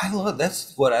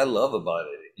 that's what I love about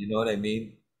it. You know what I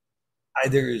mean?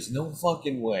 There is no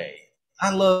fucking way.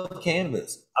 I love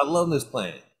cannabis. I love this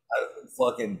plant. I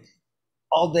fucking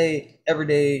all day, every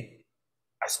day.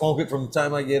 I smoke it from the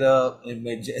time I get up and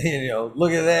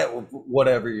look at that,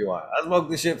 whatever you want. I smoke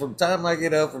this shit from the time I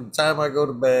get up, from the time I go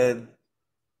to bed.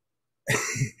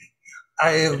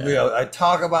 I am, I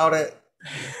talk about it.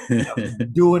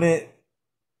 I'm doing it.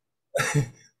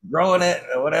 growing it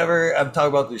or whatever. I'm talking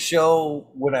about the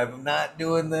show when I'm not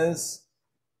doing this,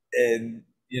 and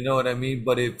you know what I mean.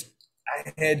 But if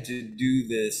I had to do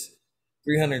this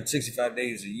 365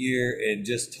 days a year and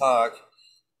just talk,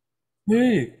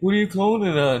 hey, what are you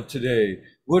cloning on today?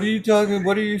 What are you talking?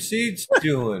 What are your seeds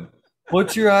doing?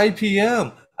 What's your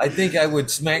IPM? I think I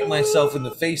would smack myself in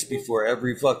the face before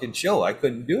every fucking show. I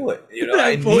couldn't do it. You know,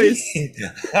 That voice.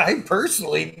 I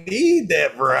personally need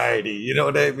that variety. You know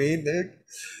what I mean, Nick?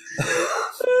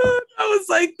 That was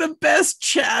like the best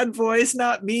Chad voice,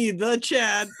 not me, the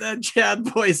Chad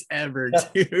voice ever,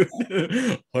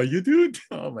 dude. How you doing?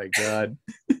 Oh my god.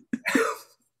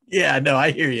 Yeah, no,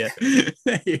 I hear you.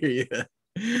 I hear you.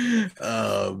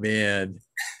 Oh man.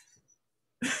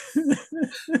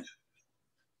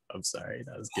 I'm sorry.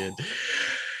 That was good.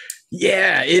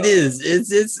 Yeah, it is.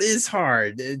 It's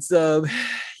hard. It's a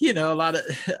lot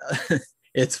of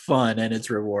it's fun and it's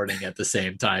rewarding at the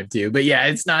same time too. But yeah,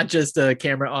 it's not just a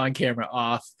camera on, camera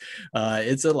off.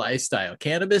 It's a lifestyle.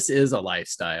 Cannabis is a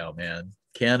lifestyle, man.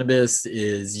 Cannabis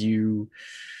is you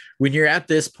when you're at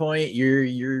this point,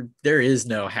 you're there is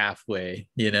no halfway,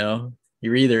 you know.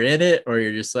 You're either in it or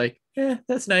you're just like, yeah,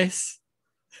 that's nice.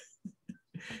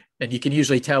 And you can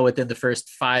usually tell within the first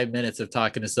 5 minutes of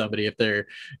talking to somebody if they're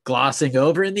glossing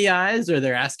over in the eyes or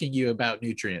they're asking you about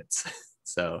nutrients.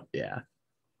 So yeah.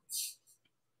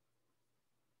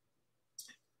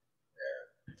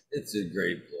 It's a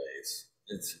great place.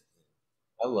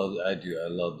 I love I do. I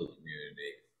love the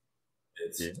community.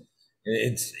 Yeah.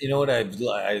 It's you know what I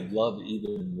love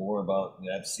even more about, and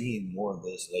I've seen more of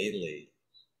this lately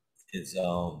is I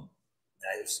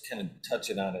was kind of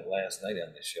touching on it last night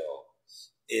on the show,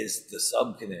 is the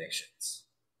sub connections.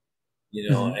 You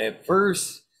know, Mm-hmm. at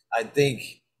first I think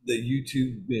the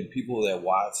YouTube and people that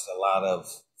watched a lot of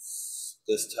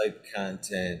this type of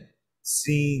content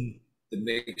seen the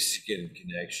Mexican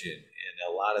connection and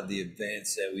a lot of the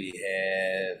events that we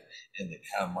have and the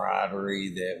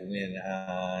camaraderie that went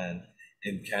on,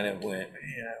 and kind of went,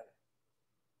 man,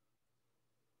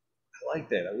 I like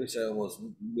that. I wish I almost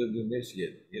lived in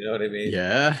Michigan. You know what I mean?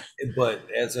 Yeah. But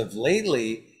as of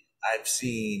lately, I've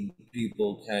seen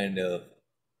people kind of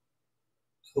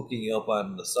hooking up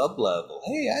on the sub level.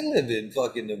 Hey, I live in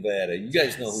fucking Nevada. You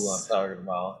guys know who I'm Yes. talking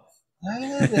about. I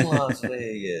live in Las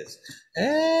Vegas.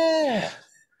 Yeah.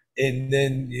 And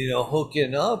then,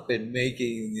 hooking up and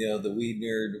making, the weed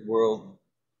nerd world,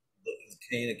 the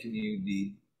kind of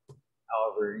community,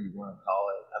 however you want to call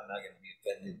it. I'm not going to be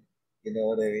offended. You know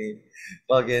what I mean?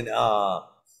 Fucking,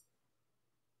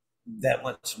 that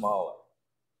much smaller.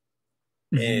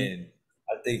 Mm-hmm. And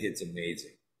I think it's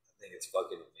amazing. I think it's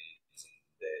fucking amazing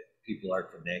that people are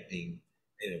connecting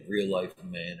in a real life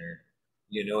manner.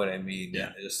 You know what I mean? Yeah.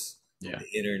 Not just Yeah. the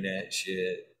internet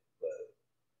shit, but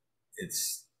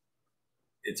it's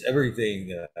it's everything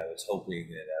that I was hoping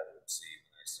that I would see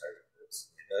when I started this.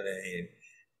 You know what I mean?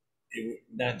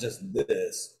 Not just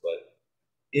this, but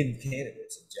in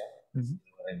cannabis in general. Mm-hmm.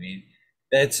 You know what I mean?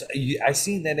 I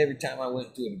seen that every time I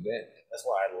went to an event. That's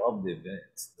why I love the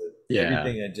events. Yeah.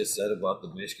 Everything I just said about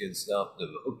the Michigan stuff, the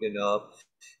hooking up,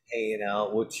 hanging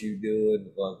out, what you doing,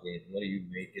 fucking, what are you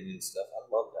making and stuff. I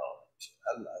love all that shit.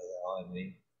 You know what I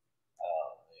mean?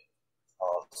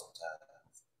 Awesome time.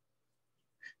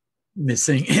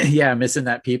 Missing missing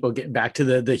that people getting back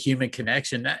to the human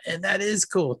connection. And that is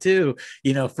cool too,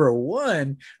 for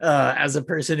one, as a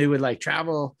person who would like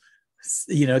travel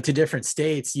to different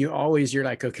states, you're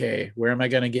like, okay, where am I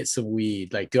going to get some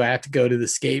weed? Like, do I have to go to the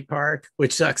skate park?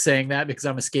 Which sucks saying that because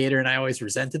I'm a skater and I always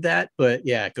resented that, but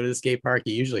yeah, go to the skate park,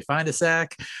 you usually find a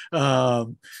sack.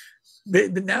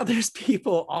 But now there's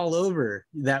people all over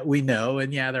that we know,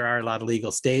 and yeah, there are a lot of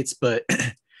legal states, but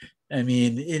I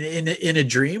mean, in a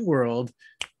dream world,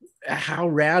 how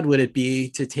rad would it be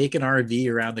to take an RV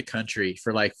around the country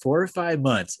for like 4 or 5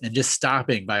 months and just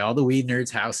stopping by all the weed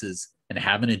nerds' houses and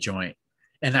having a joint?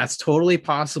 And that's totally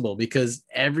possible because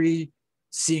every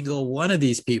single one of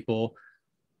these people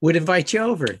would invite you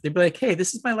over. They'd be like, "Hey,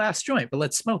 this is my last joint, but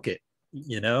let's smoke it,"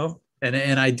 you know?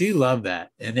 And I do love that.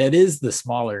 And it is the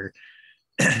smaller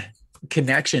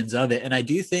connections of it. And I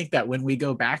do think that when we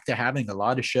go back to having a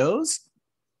lot of shows,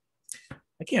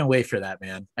 I can't wait for that,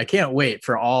 man. I can't wait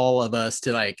for all of us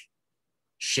to like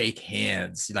shake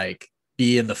hands, like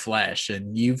be in the flesh.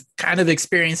 And you've kind of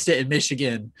experienced it in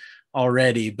Michigan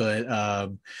already, but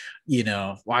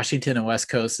Washington and West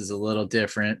Coast is a little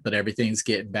different, but everything's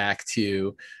getting back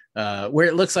to where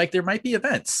it looks like there might be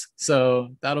events.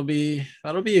 So that'll be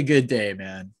a good day,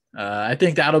 man. I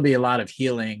think that'll be a lot of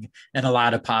healing and a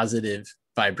lot of positive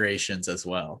vibrations as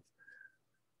well.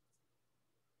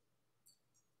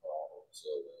 I hope so,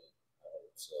 man. I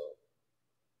hope so.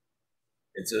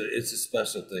 it's a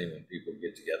special thing when people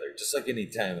get together, just like any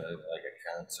time like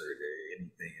a concert or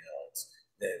anything else.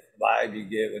 That vibe you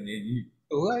get when you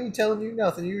why are you telling me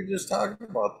nothing? You were just talking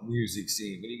about the music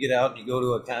scene. When you get out and you go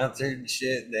to a concert and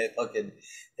shit, and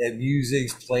that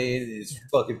music's playing, it's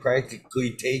fucking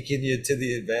practically taking you to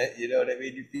the event. You know what I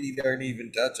mean? Your feet aren't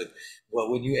even touching. Well,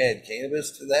 when you add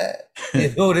cannabis to that,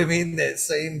 you know what I mean? That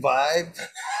same vibe.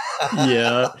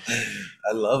 Yeah.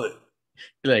 I love it.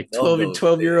 Like Love 12, those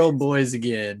 12-year-old days. boys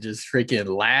again, just freaking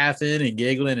laughing and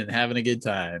giggling and having a good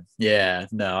time. Yeah,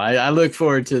 no, I look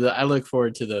forward to I look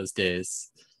forward to those days.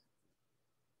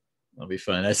 It'll be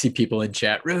fun. I see people in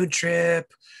chat, road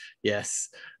trip. Yes.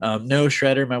 No,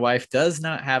 Shredder, my wife does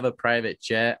not have a private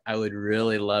jet. I would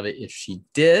really love it if she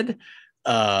did.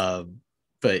 Um,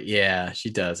 but yeah, she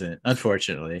doesn't,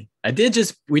 unfortunately. We did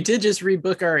just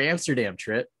rebook our Amsterdam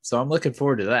trip. So I'm looking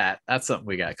forward to that. That's something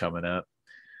we got coming up.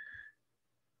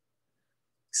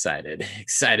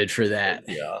 Excited for that. That'd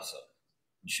be awesome.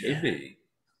 Should Yeah. be.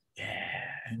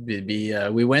 Yeah.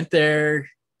 We went there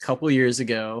a couple years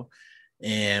ago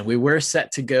and we were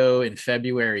set to go in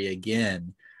February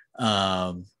again.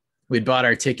 We'd bought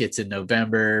our tickets in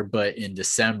November, but in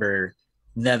December,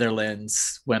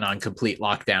 Netherlands went on complete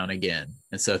lockdown again.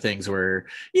 And so things were,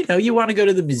 you want to go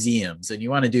to the museums and you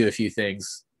want to do a few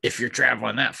things if you're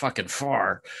traveling that fucking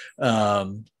far.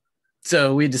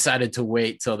 So we decided to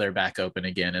wait till they're back open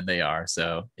again, and they are.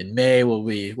 So in May we'll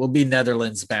be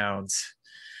Netherlands bound.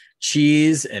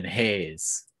 Cheese and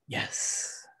haze.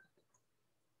 Yes.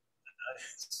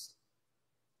 Nice.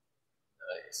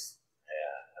 Nice.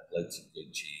 Yeah, I'd like some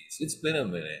good cheese. It's been a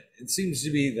minute. It seems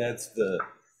to be that's the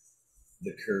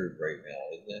curve right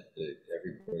now, isn't it? That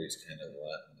everybody's kind of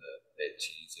wanting that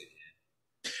cheese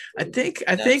I again. think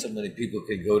I Not think so many people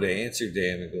can go to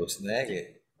Amsterdam and go snag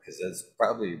it because that's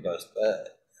probably your best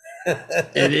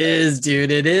it bet. is,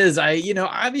 dude. It is.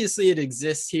 Obviously it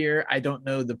exists here. I don't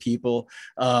know the people,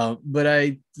 but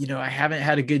I haven't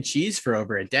had a good cheese for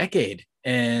over a decade.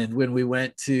 And when we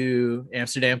went to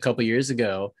Amsterdam a couple years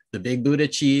ago, the Big Buddha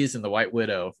cheese and the White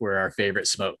Widow were our favorite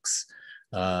smokes.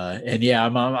 And yeah,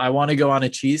 I want to go on a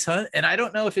cheese hunt. And I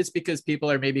don't know if it's because people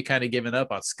are maybe kind of giving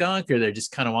up on skunk or they're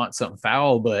just kind of want something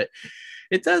foul, but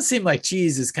it does seem like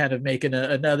cheese is kind of making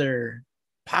another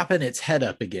popping its head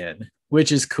up again,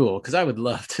 which is cool because I would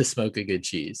love to smoke a good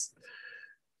cheese.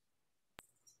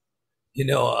 You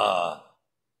know,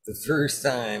 the first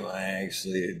time I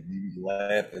actually, you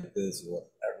laugh at this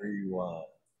whatever you want.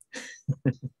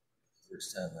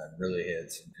 First time I really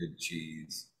had some good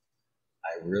cheese,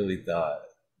 I really thought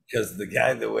because the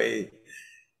guy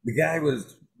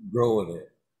was growing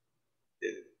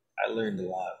it, I learned a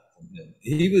lot from him.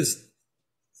 He was,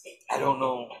 I don't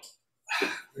know, where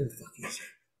the fuck is it?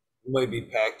 It might be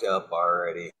packed up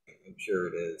already. I'm sure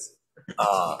it is.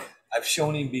 Uh, I've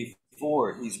shown him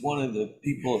before. He's one of the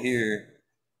people here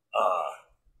uh,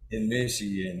 in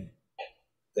Michigan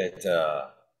that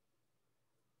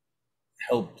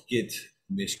helped get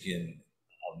Michigan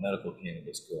medical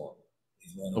cannabis going.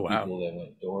 He's one Oh, of the wow. people that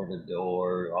went door to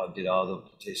door, did all the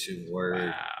petition work,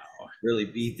 Wow. really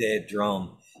beat that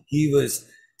drum. He was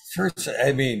first.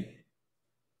 I mean,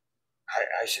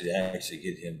 I should actually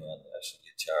get him on. I should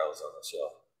get Charles on the show.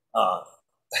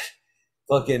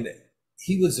 Fucking,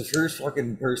 he was the first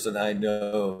fucking person I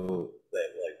know that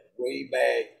like way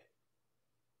back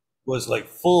was like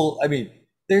full. I mean,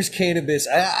 there's cannabis.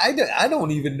 I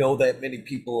don't even know that many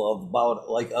people about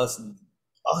like us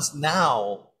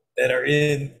now that are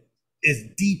in as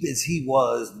deep as he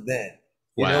was then.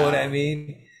 You know what I Wow.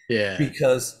 mean? Yeah.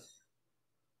 Because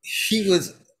he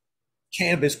was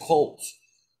cannabis Colts,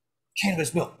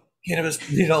 cannabis milk, cannabis.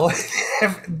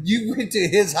 You went to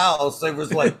his house. There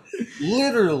was like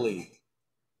literally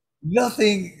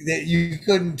nothing that you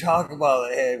couldn't talk about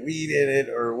that had weed in it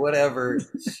or whatever.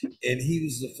 And he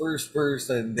was the first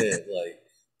person that like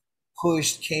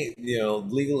pushed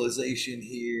legalization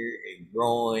here and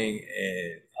growing.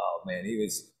 And oh man, he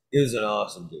was an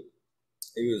awesome dude.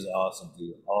 He was an awesome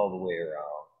dude all the way around.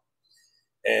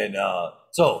 And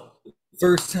so the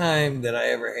first time that I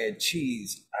ever had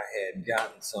cheese, I had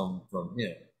gotten some from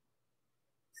him.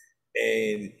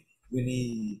 And when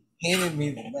he handed me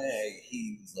the bag,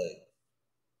 he was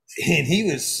like, and he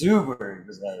was super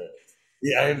excited.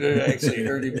 Yeah, I had actually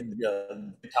heard him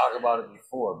talk about it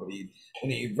before, but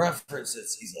when he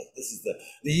references, he's like, "This is the."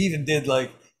 He even did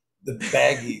like the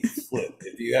baggy flip.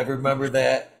 If you ever remember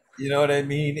that, you know what I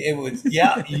mean. It was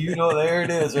there it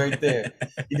is right there.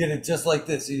 He did it just like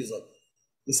this. He was like,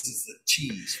 This is the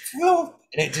cheese. And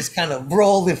it just kind of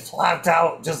rolled and flopped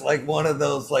out just like one of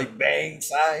those like bang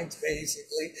signs,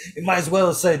 basically. It might as well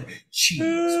have said cheese right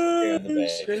there on the bag.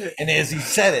 Shit. And as he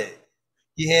said it,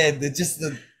 he had just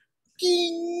the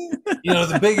ding,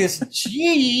 the biggest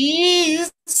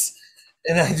cheese.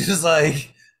 And I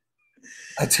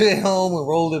took it home and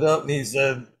rolled it up and he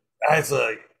said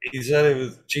it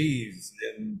was cheese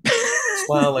and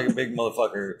smiled like a big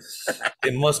motherfucker.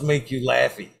 It must make you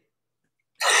laughy.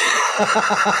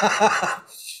 I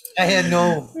had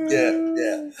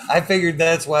yeah. I figured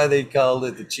that's why they called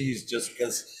it the cheese, just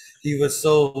because he was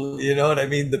so, you know what I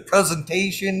mean? The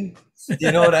presentation,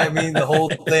 you know what I mean? The whole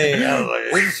thing. I was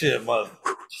like, this shit must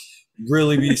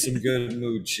really be some good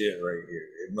mood shit right here.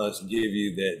 It must give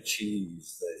you that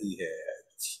cheese that he had.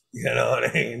 You know what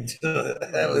I mean?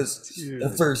 That was the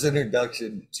first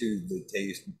introduction to the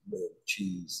taste of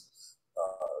cheese.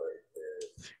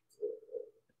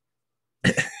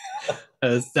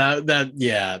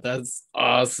 That's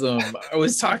awesome. I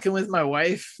was talking with my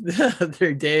wife the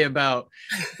other day about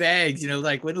bags,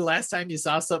 like when the last time you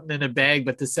saw something in a bag,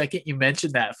 but the second you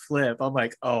mentioned that flip, I'm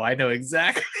like, oh, I know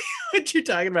exactly what you're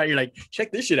talking about. You're like,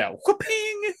 check this shit out.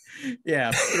 Whooping. Yeah,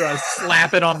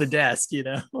 slap it on the desk,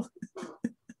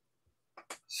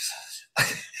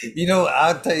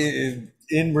 I'll tell you,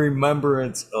 in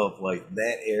remembrance of like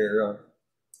that era,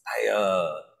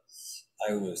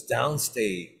 I was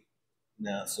downstate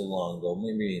not so long ago,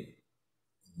 maybe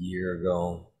a year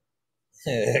ago.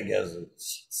 I guess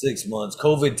 6 months.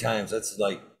 COVID times. That's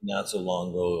like not so long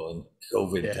ago in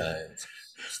COVID times.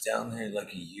 I was down there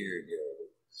like a year ago.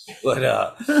 But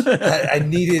I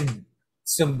needed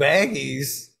some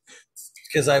baggies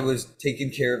because I was taking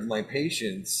care of my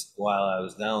patients while I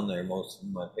was down there. Most of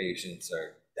my patients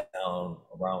are down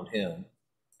around him.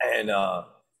 And I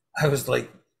was like,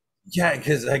 yeah,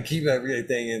 because I keep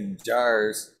everything in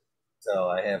jars. So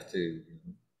I have to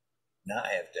not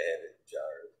have to have it in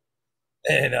jars.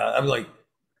 And I'm like,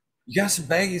 you got some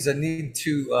baggies? I need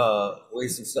to weigh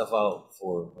some stuff out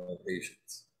for my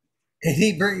patients. And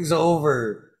he brings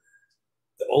over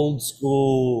the old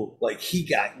school, like he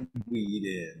got weed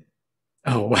in.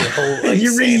 Oh, wow. Whole, like,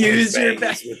 you reuse your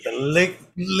bag with the lick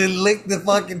the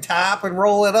fucking top and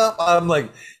roll it up. I'm like,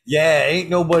 yeah,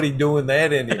 ain't nobody doing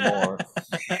that anymore.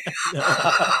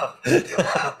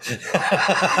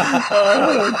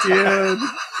 Oh, dude,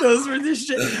 those were the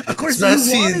shit. Of course,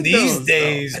 especially in these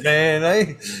days,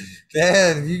 though.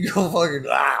 Man. You go fucking.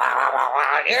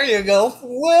 There you go,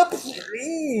 whoop.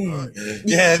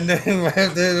 Yeah,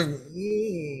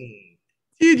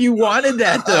 dude, you wanted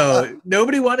that though.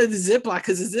 Nobody wanted the Ziploc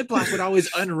because the Ziploc would always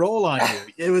unroll on you.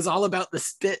 It was all about the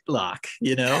spit lock,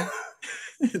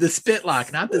 the spit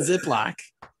lock, not the Ziploc.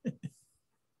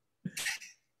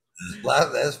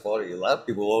 That's funny. A lot of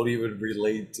people won't even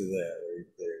relate to that right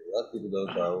there. A lot of people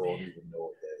won't even know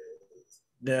what that is.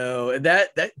 No,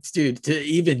 that dude, to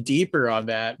even deeper on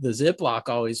that, the Ziploc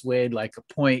always weighed like a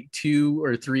 0.2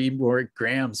 or 3 more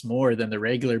grams more than the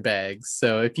regular bags.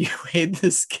 So if you weighed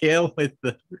the scale with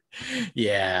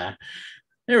there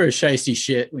was shiesty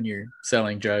shit when you're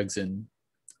selling drugs in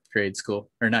grade school,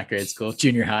 or not grade school,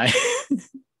 junior high.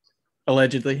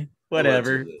 Allegedly.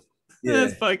 Whatever. Allegedly. Yeah.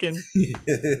 That's fucking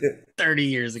 30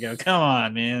 years ago. Come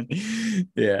on, man.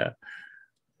 Yeah.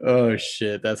 Oh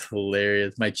shit, that's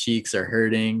hilarious. My cheeks are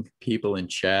hurting. People in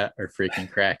chat are freaking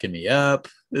cracking me up.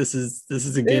 This is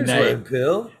a good night. Red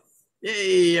Pill.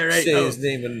 Yay, all right. Say his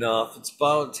name enough. It's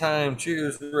about time.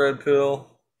 Cheers, Red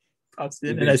Pill.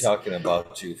 We've been talking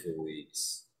about you for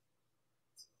weeks.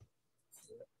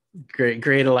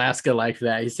 Great Alaska like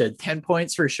that. He said 10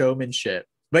 points for showmanship.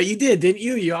 But you did, didn't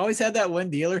you? You always had that one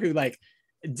dealer who like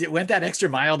went that extra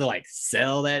mile to like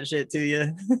sell that shit to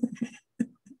you.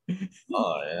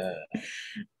 Oh yeah.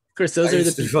 Of course, those are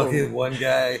the people. Fucking one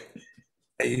guy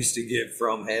I used to get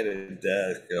from had a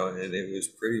desk, and it was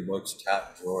pretty much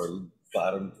top drawer,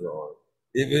 bottom drawer.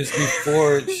 It was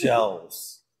before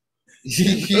shelves.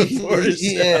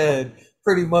 He had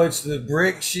pretty much the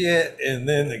brick shit and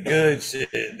then the good shit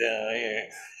down here.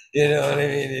 You know what I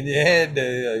mean? And you had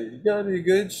you got any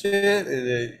good shit,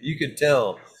 and you could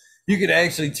tell. You could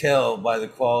actually tell by the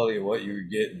quality of what you were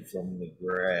getting from the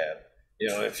grab.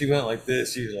 If you went like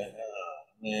this, you're like, oh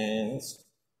man.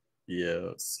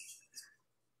 Yeah.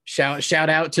 Shout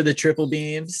out to the triple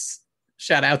beams.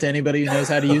 Shout out to anybody who knows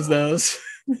how to use those.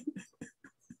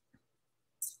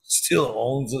 Still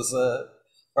owns a set.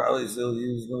 Probably still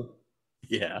use them.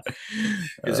 Yeah.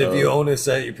 Because if you own a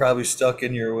set, you're probably stuck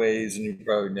in your ways and you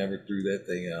probably never threw that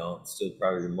thing out. Still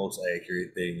probably the most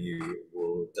accurate thing you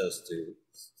will attest to.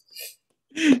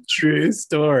 True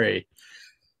story.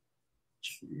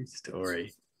 True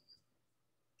story.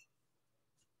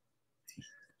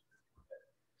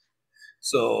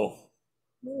 So,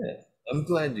 yeah, I'm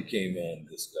glad you came in and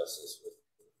discussed this with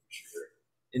me, for sure.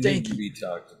 It needed Thank to you. be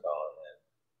talked about,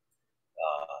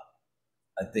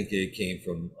 and I think it came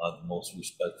from the most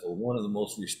respectful, one of the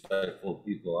most respectful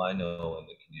people I know in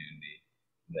the community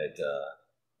that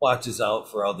watches out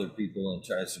for other people and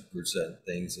tries to present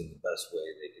things in the best way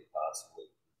they could possibly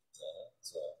present it.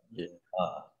 So, Yeah.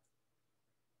 uh,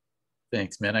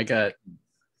 Thanks, man. I got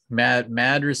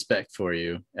mad respect for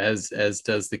you, as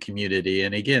does the community.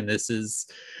 And again, this is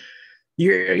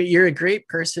you're a great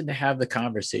person to have the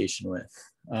conversation with.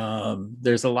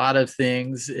 There's a lot of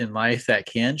things in life that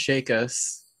can shake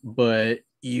us, but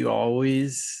you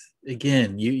always,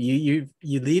 again, you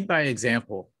lead by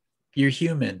example. You're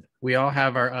human. We all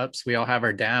have our ups, we all have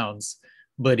our downs.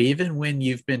 But even when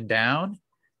you've been down,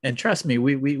 and trust me,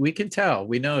 we can tell,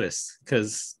 we notice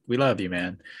because we love you,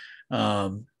 man.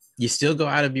 You still go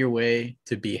out of your way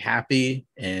to be happy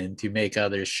and to make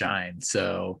others shine.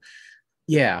 So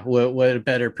yeah, what a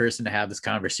better person to have this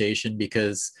conversation,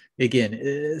 because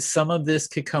again, some of this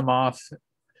could come off,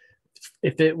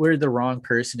 if it were the wrong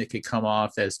person, it could come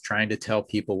off as trying to tell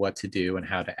people what to do and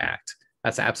how to act.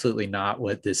 That's absolutely not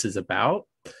what this is about.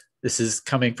 This is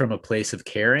coming from a place of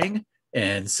caring.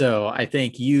 And so I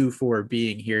thank you for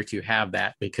being here to have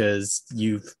that, because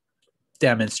you've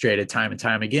demonstrated time and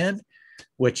time again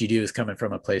what you do is coming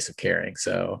from a place of caring.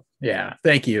 So yeah,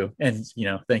 thank you. And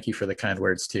thank you for the kind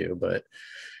words too. But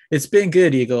it's been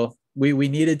good, Eagle. We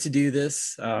needed to do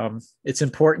this. It's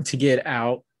important to get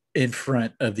out in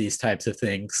front of these types of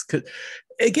things. 'Cause,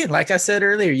 again, like I said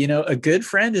earlier, a good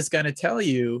friend is going to tell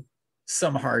you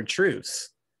some hard truths.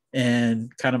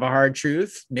 And kind of a hard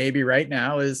truth, maybe right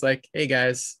now, is like, hey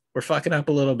guys, we're fucking up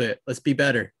a little bit. Let's be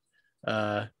better.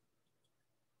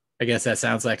 I guess that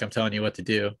sounds like I'm telling you what to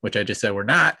do, which I just said we're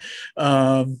not.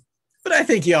 But I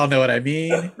think you all know what I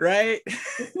mean, right?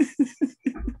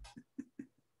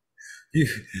 you,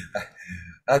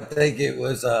 I think it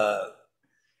was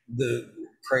the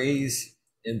praise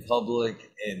in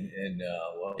public and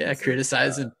what Yeah, was it?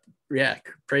 criticizing. Yeah,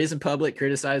 praise in public,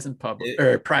 criticize in public It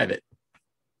or private.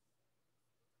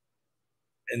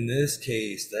 in this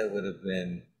case that would have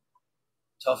been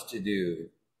tough to do.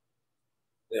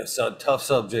 Yeah, so tough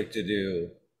subject to do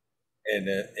in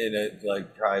a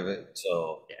like private.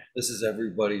 So this is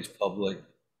everybody's public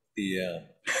DM.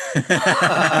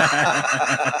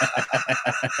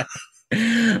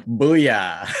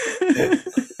 Booyah.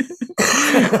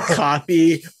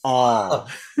 Copy all.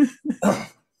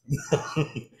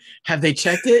 Have they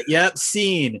checked it? Yep.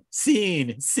 Seen.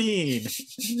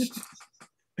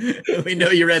 We know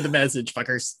you read the message,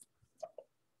 fuckers.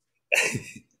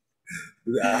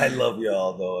 I love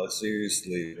y'all though.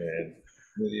 Seriously, man.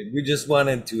 We just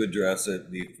wanted to address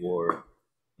it before,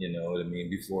 you know what I mean,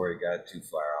 before it got too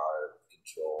far out of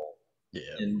control.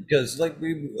 Yeah. And because like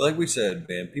we said,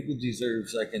 man, people deserve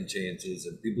second chances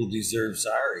and people deserve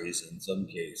sorries in some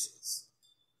cases.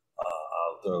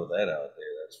 I'll throw that out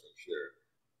there, that's for sure.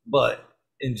 But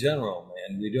in general,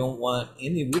 man, we don't want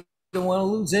to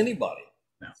lose anybody.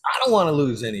 No. I don't want to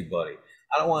lose anybody.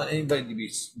 I don't want anybody to be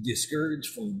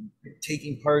discouraged from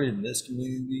taking part in this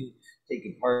community,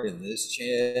 taking part in this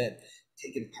chat,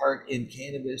 taking part in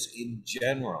cannabis in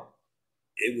general.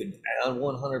 It would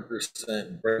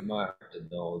 100% break my heart to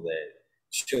know that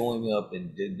showing up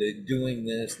and doing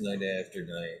this night after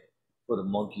night put a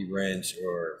monkey wrench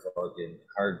or fucking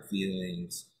hard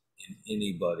feelings in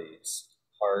anybody's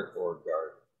heart or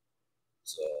garden.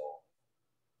 So,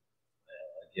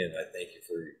 again, I thank you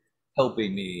for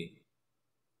helping me,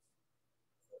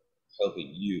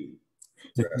 helping you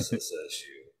address this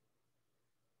issue.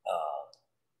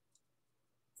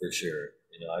 For sure.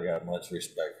 I got much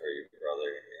respect for you,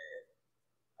 brother, and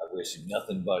I wish you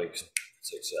nothing but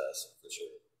success, for sure.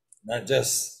 Not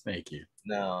just Thank you.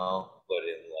 now, but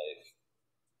in life,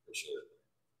 for sure.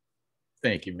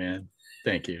 Thank you, man.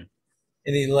 Thank you.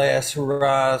 Any last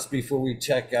hurrahs before we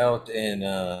check out and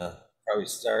probably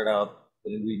start out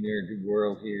the We Nerd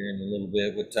World here in a little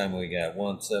bit? What time we got?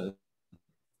 1-7.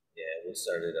 Yeah, we'll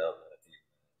start it up in a few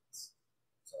minutes.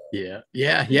 So,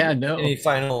 Yeah. No. Any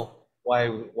final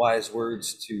wise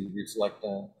words to reflect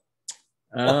on?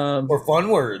 Um, Or fun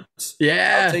words?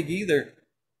 Yeah. I'll take either.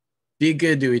 Be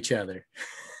good to each other.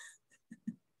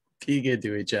 Be good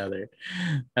to each other.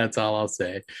 That's all I'll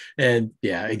say. And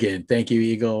yeah, again, thank you,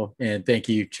 Eagle, and thank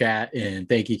you, chat, and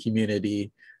thank you,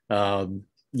 community.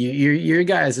 Your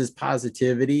guys'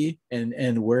 positivity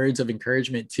and words of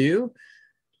encouragement too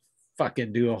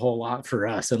fucking do a whole lot for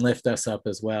us and lift us up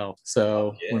as well.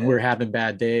 So when we're having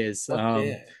bad days,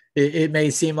 Yeah. It may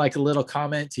seem like a little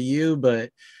comment to you, but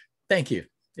thank you.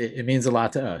 It means a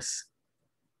lot to us.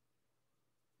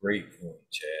 Great point,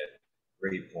 Chad.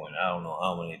 Great point. I don't know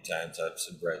how many times I've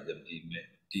read them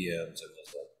DMs and was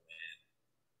like,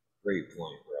 great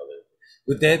point, brother.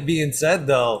 With that being said,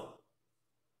 though,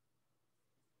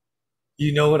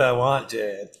 you know what I want,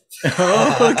 Chad.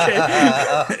 Oh,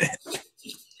 okay.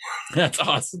 That's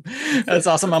awesome. That's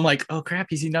awesome. I'm like, oh crap,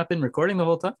 has he not been recording the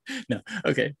whole time? No.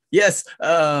 Okay. Yes.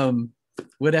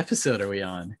 What episode are we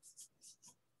on?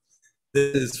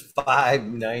 This is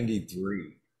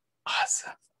 593.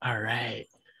 Awesome. All right.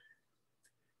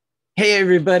 Hey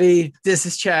everybody, this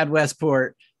is Chad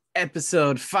Westport,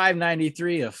 episode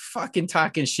 593 of fucking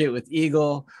talking shit with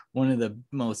Eagle, one of the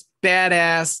most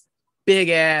badass, big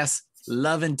ass,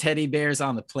 loving teddy bears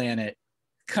on the planet,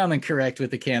 coming correct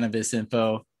with the cannabis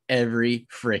info every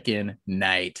freaking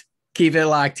night. Keep it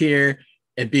locked here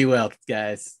and be well,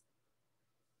 guys.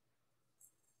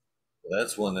 Well,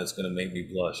 that's one that's going to make me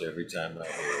blush every time I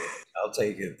hear it. I'll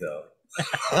take it, though.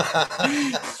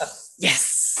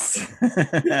 Yes.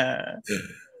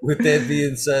 With that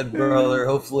being said, brother,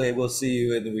 hopefully we'll see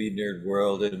you in the Weed Nerd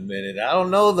world in a minute. I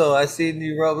don't know, though. I seen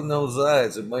you rubbing those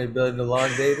eyes. It might have been a long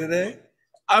day today.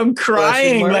 I'm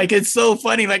crying. Like, it's so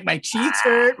funny. Like, my cheeks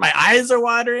hurt. My eyes are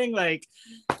watering. Like,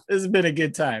 this has been a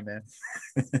good time, man.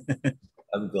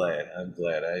 I'm glad.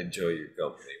 I enjoy your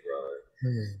company, brother.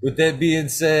 With that being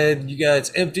said, you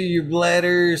guys empty your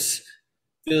bladders,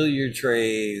 fill your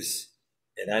trays,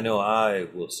 and I know I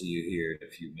will see you here in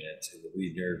a few minutes in the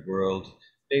Weed Nerd world.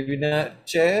 Maybe not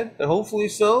Chad, but hopefully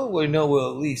so. We know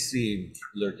we'll at least see him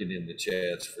lurking in the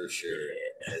chats for sure,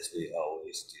 as we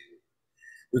always do.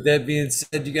 With that being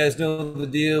said, you guys know the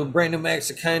deal. Random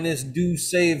acts of kindness do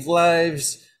save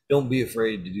lives. Don't be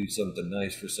afraid to do something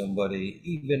nice for somebody,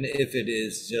 even if it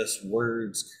is just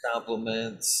words,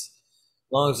 compliments.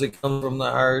 As long as it comes from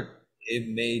the heart, it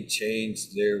may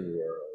change their world.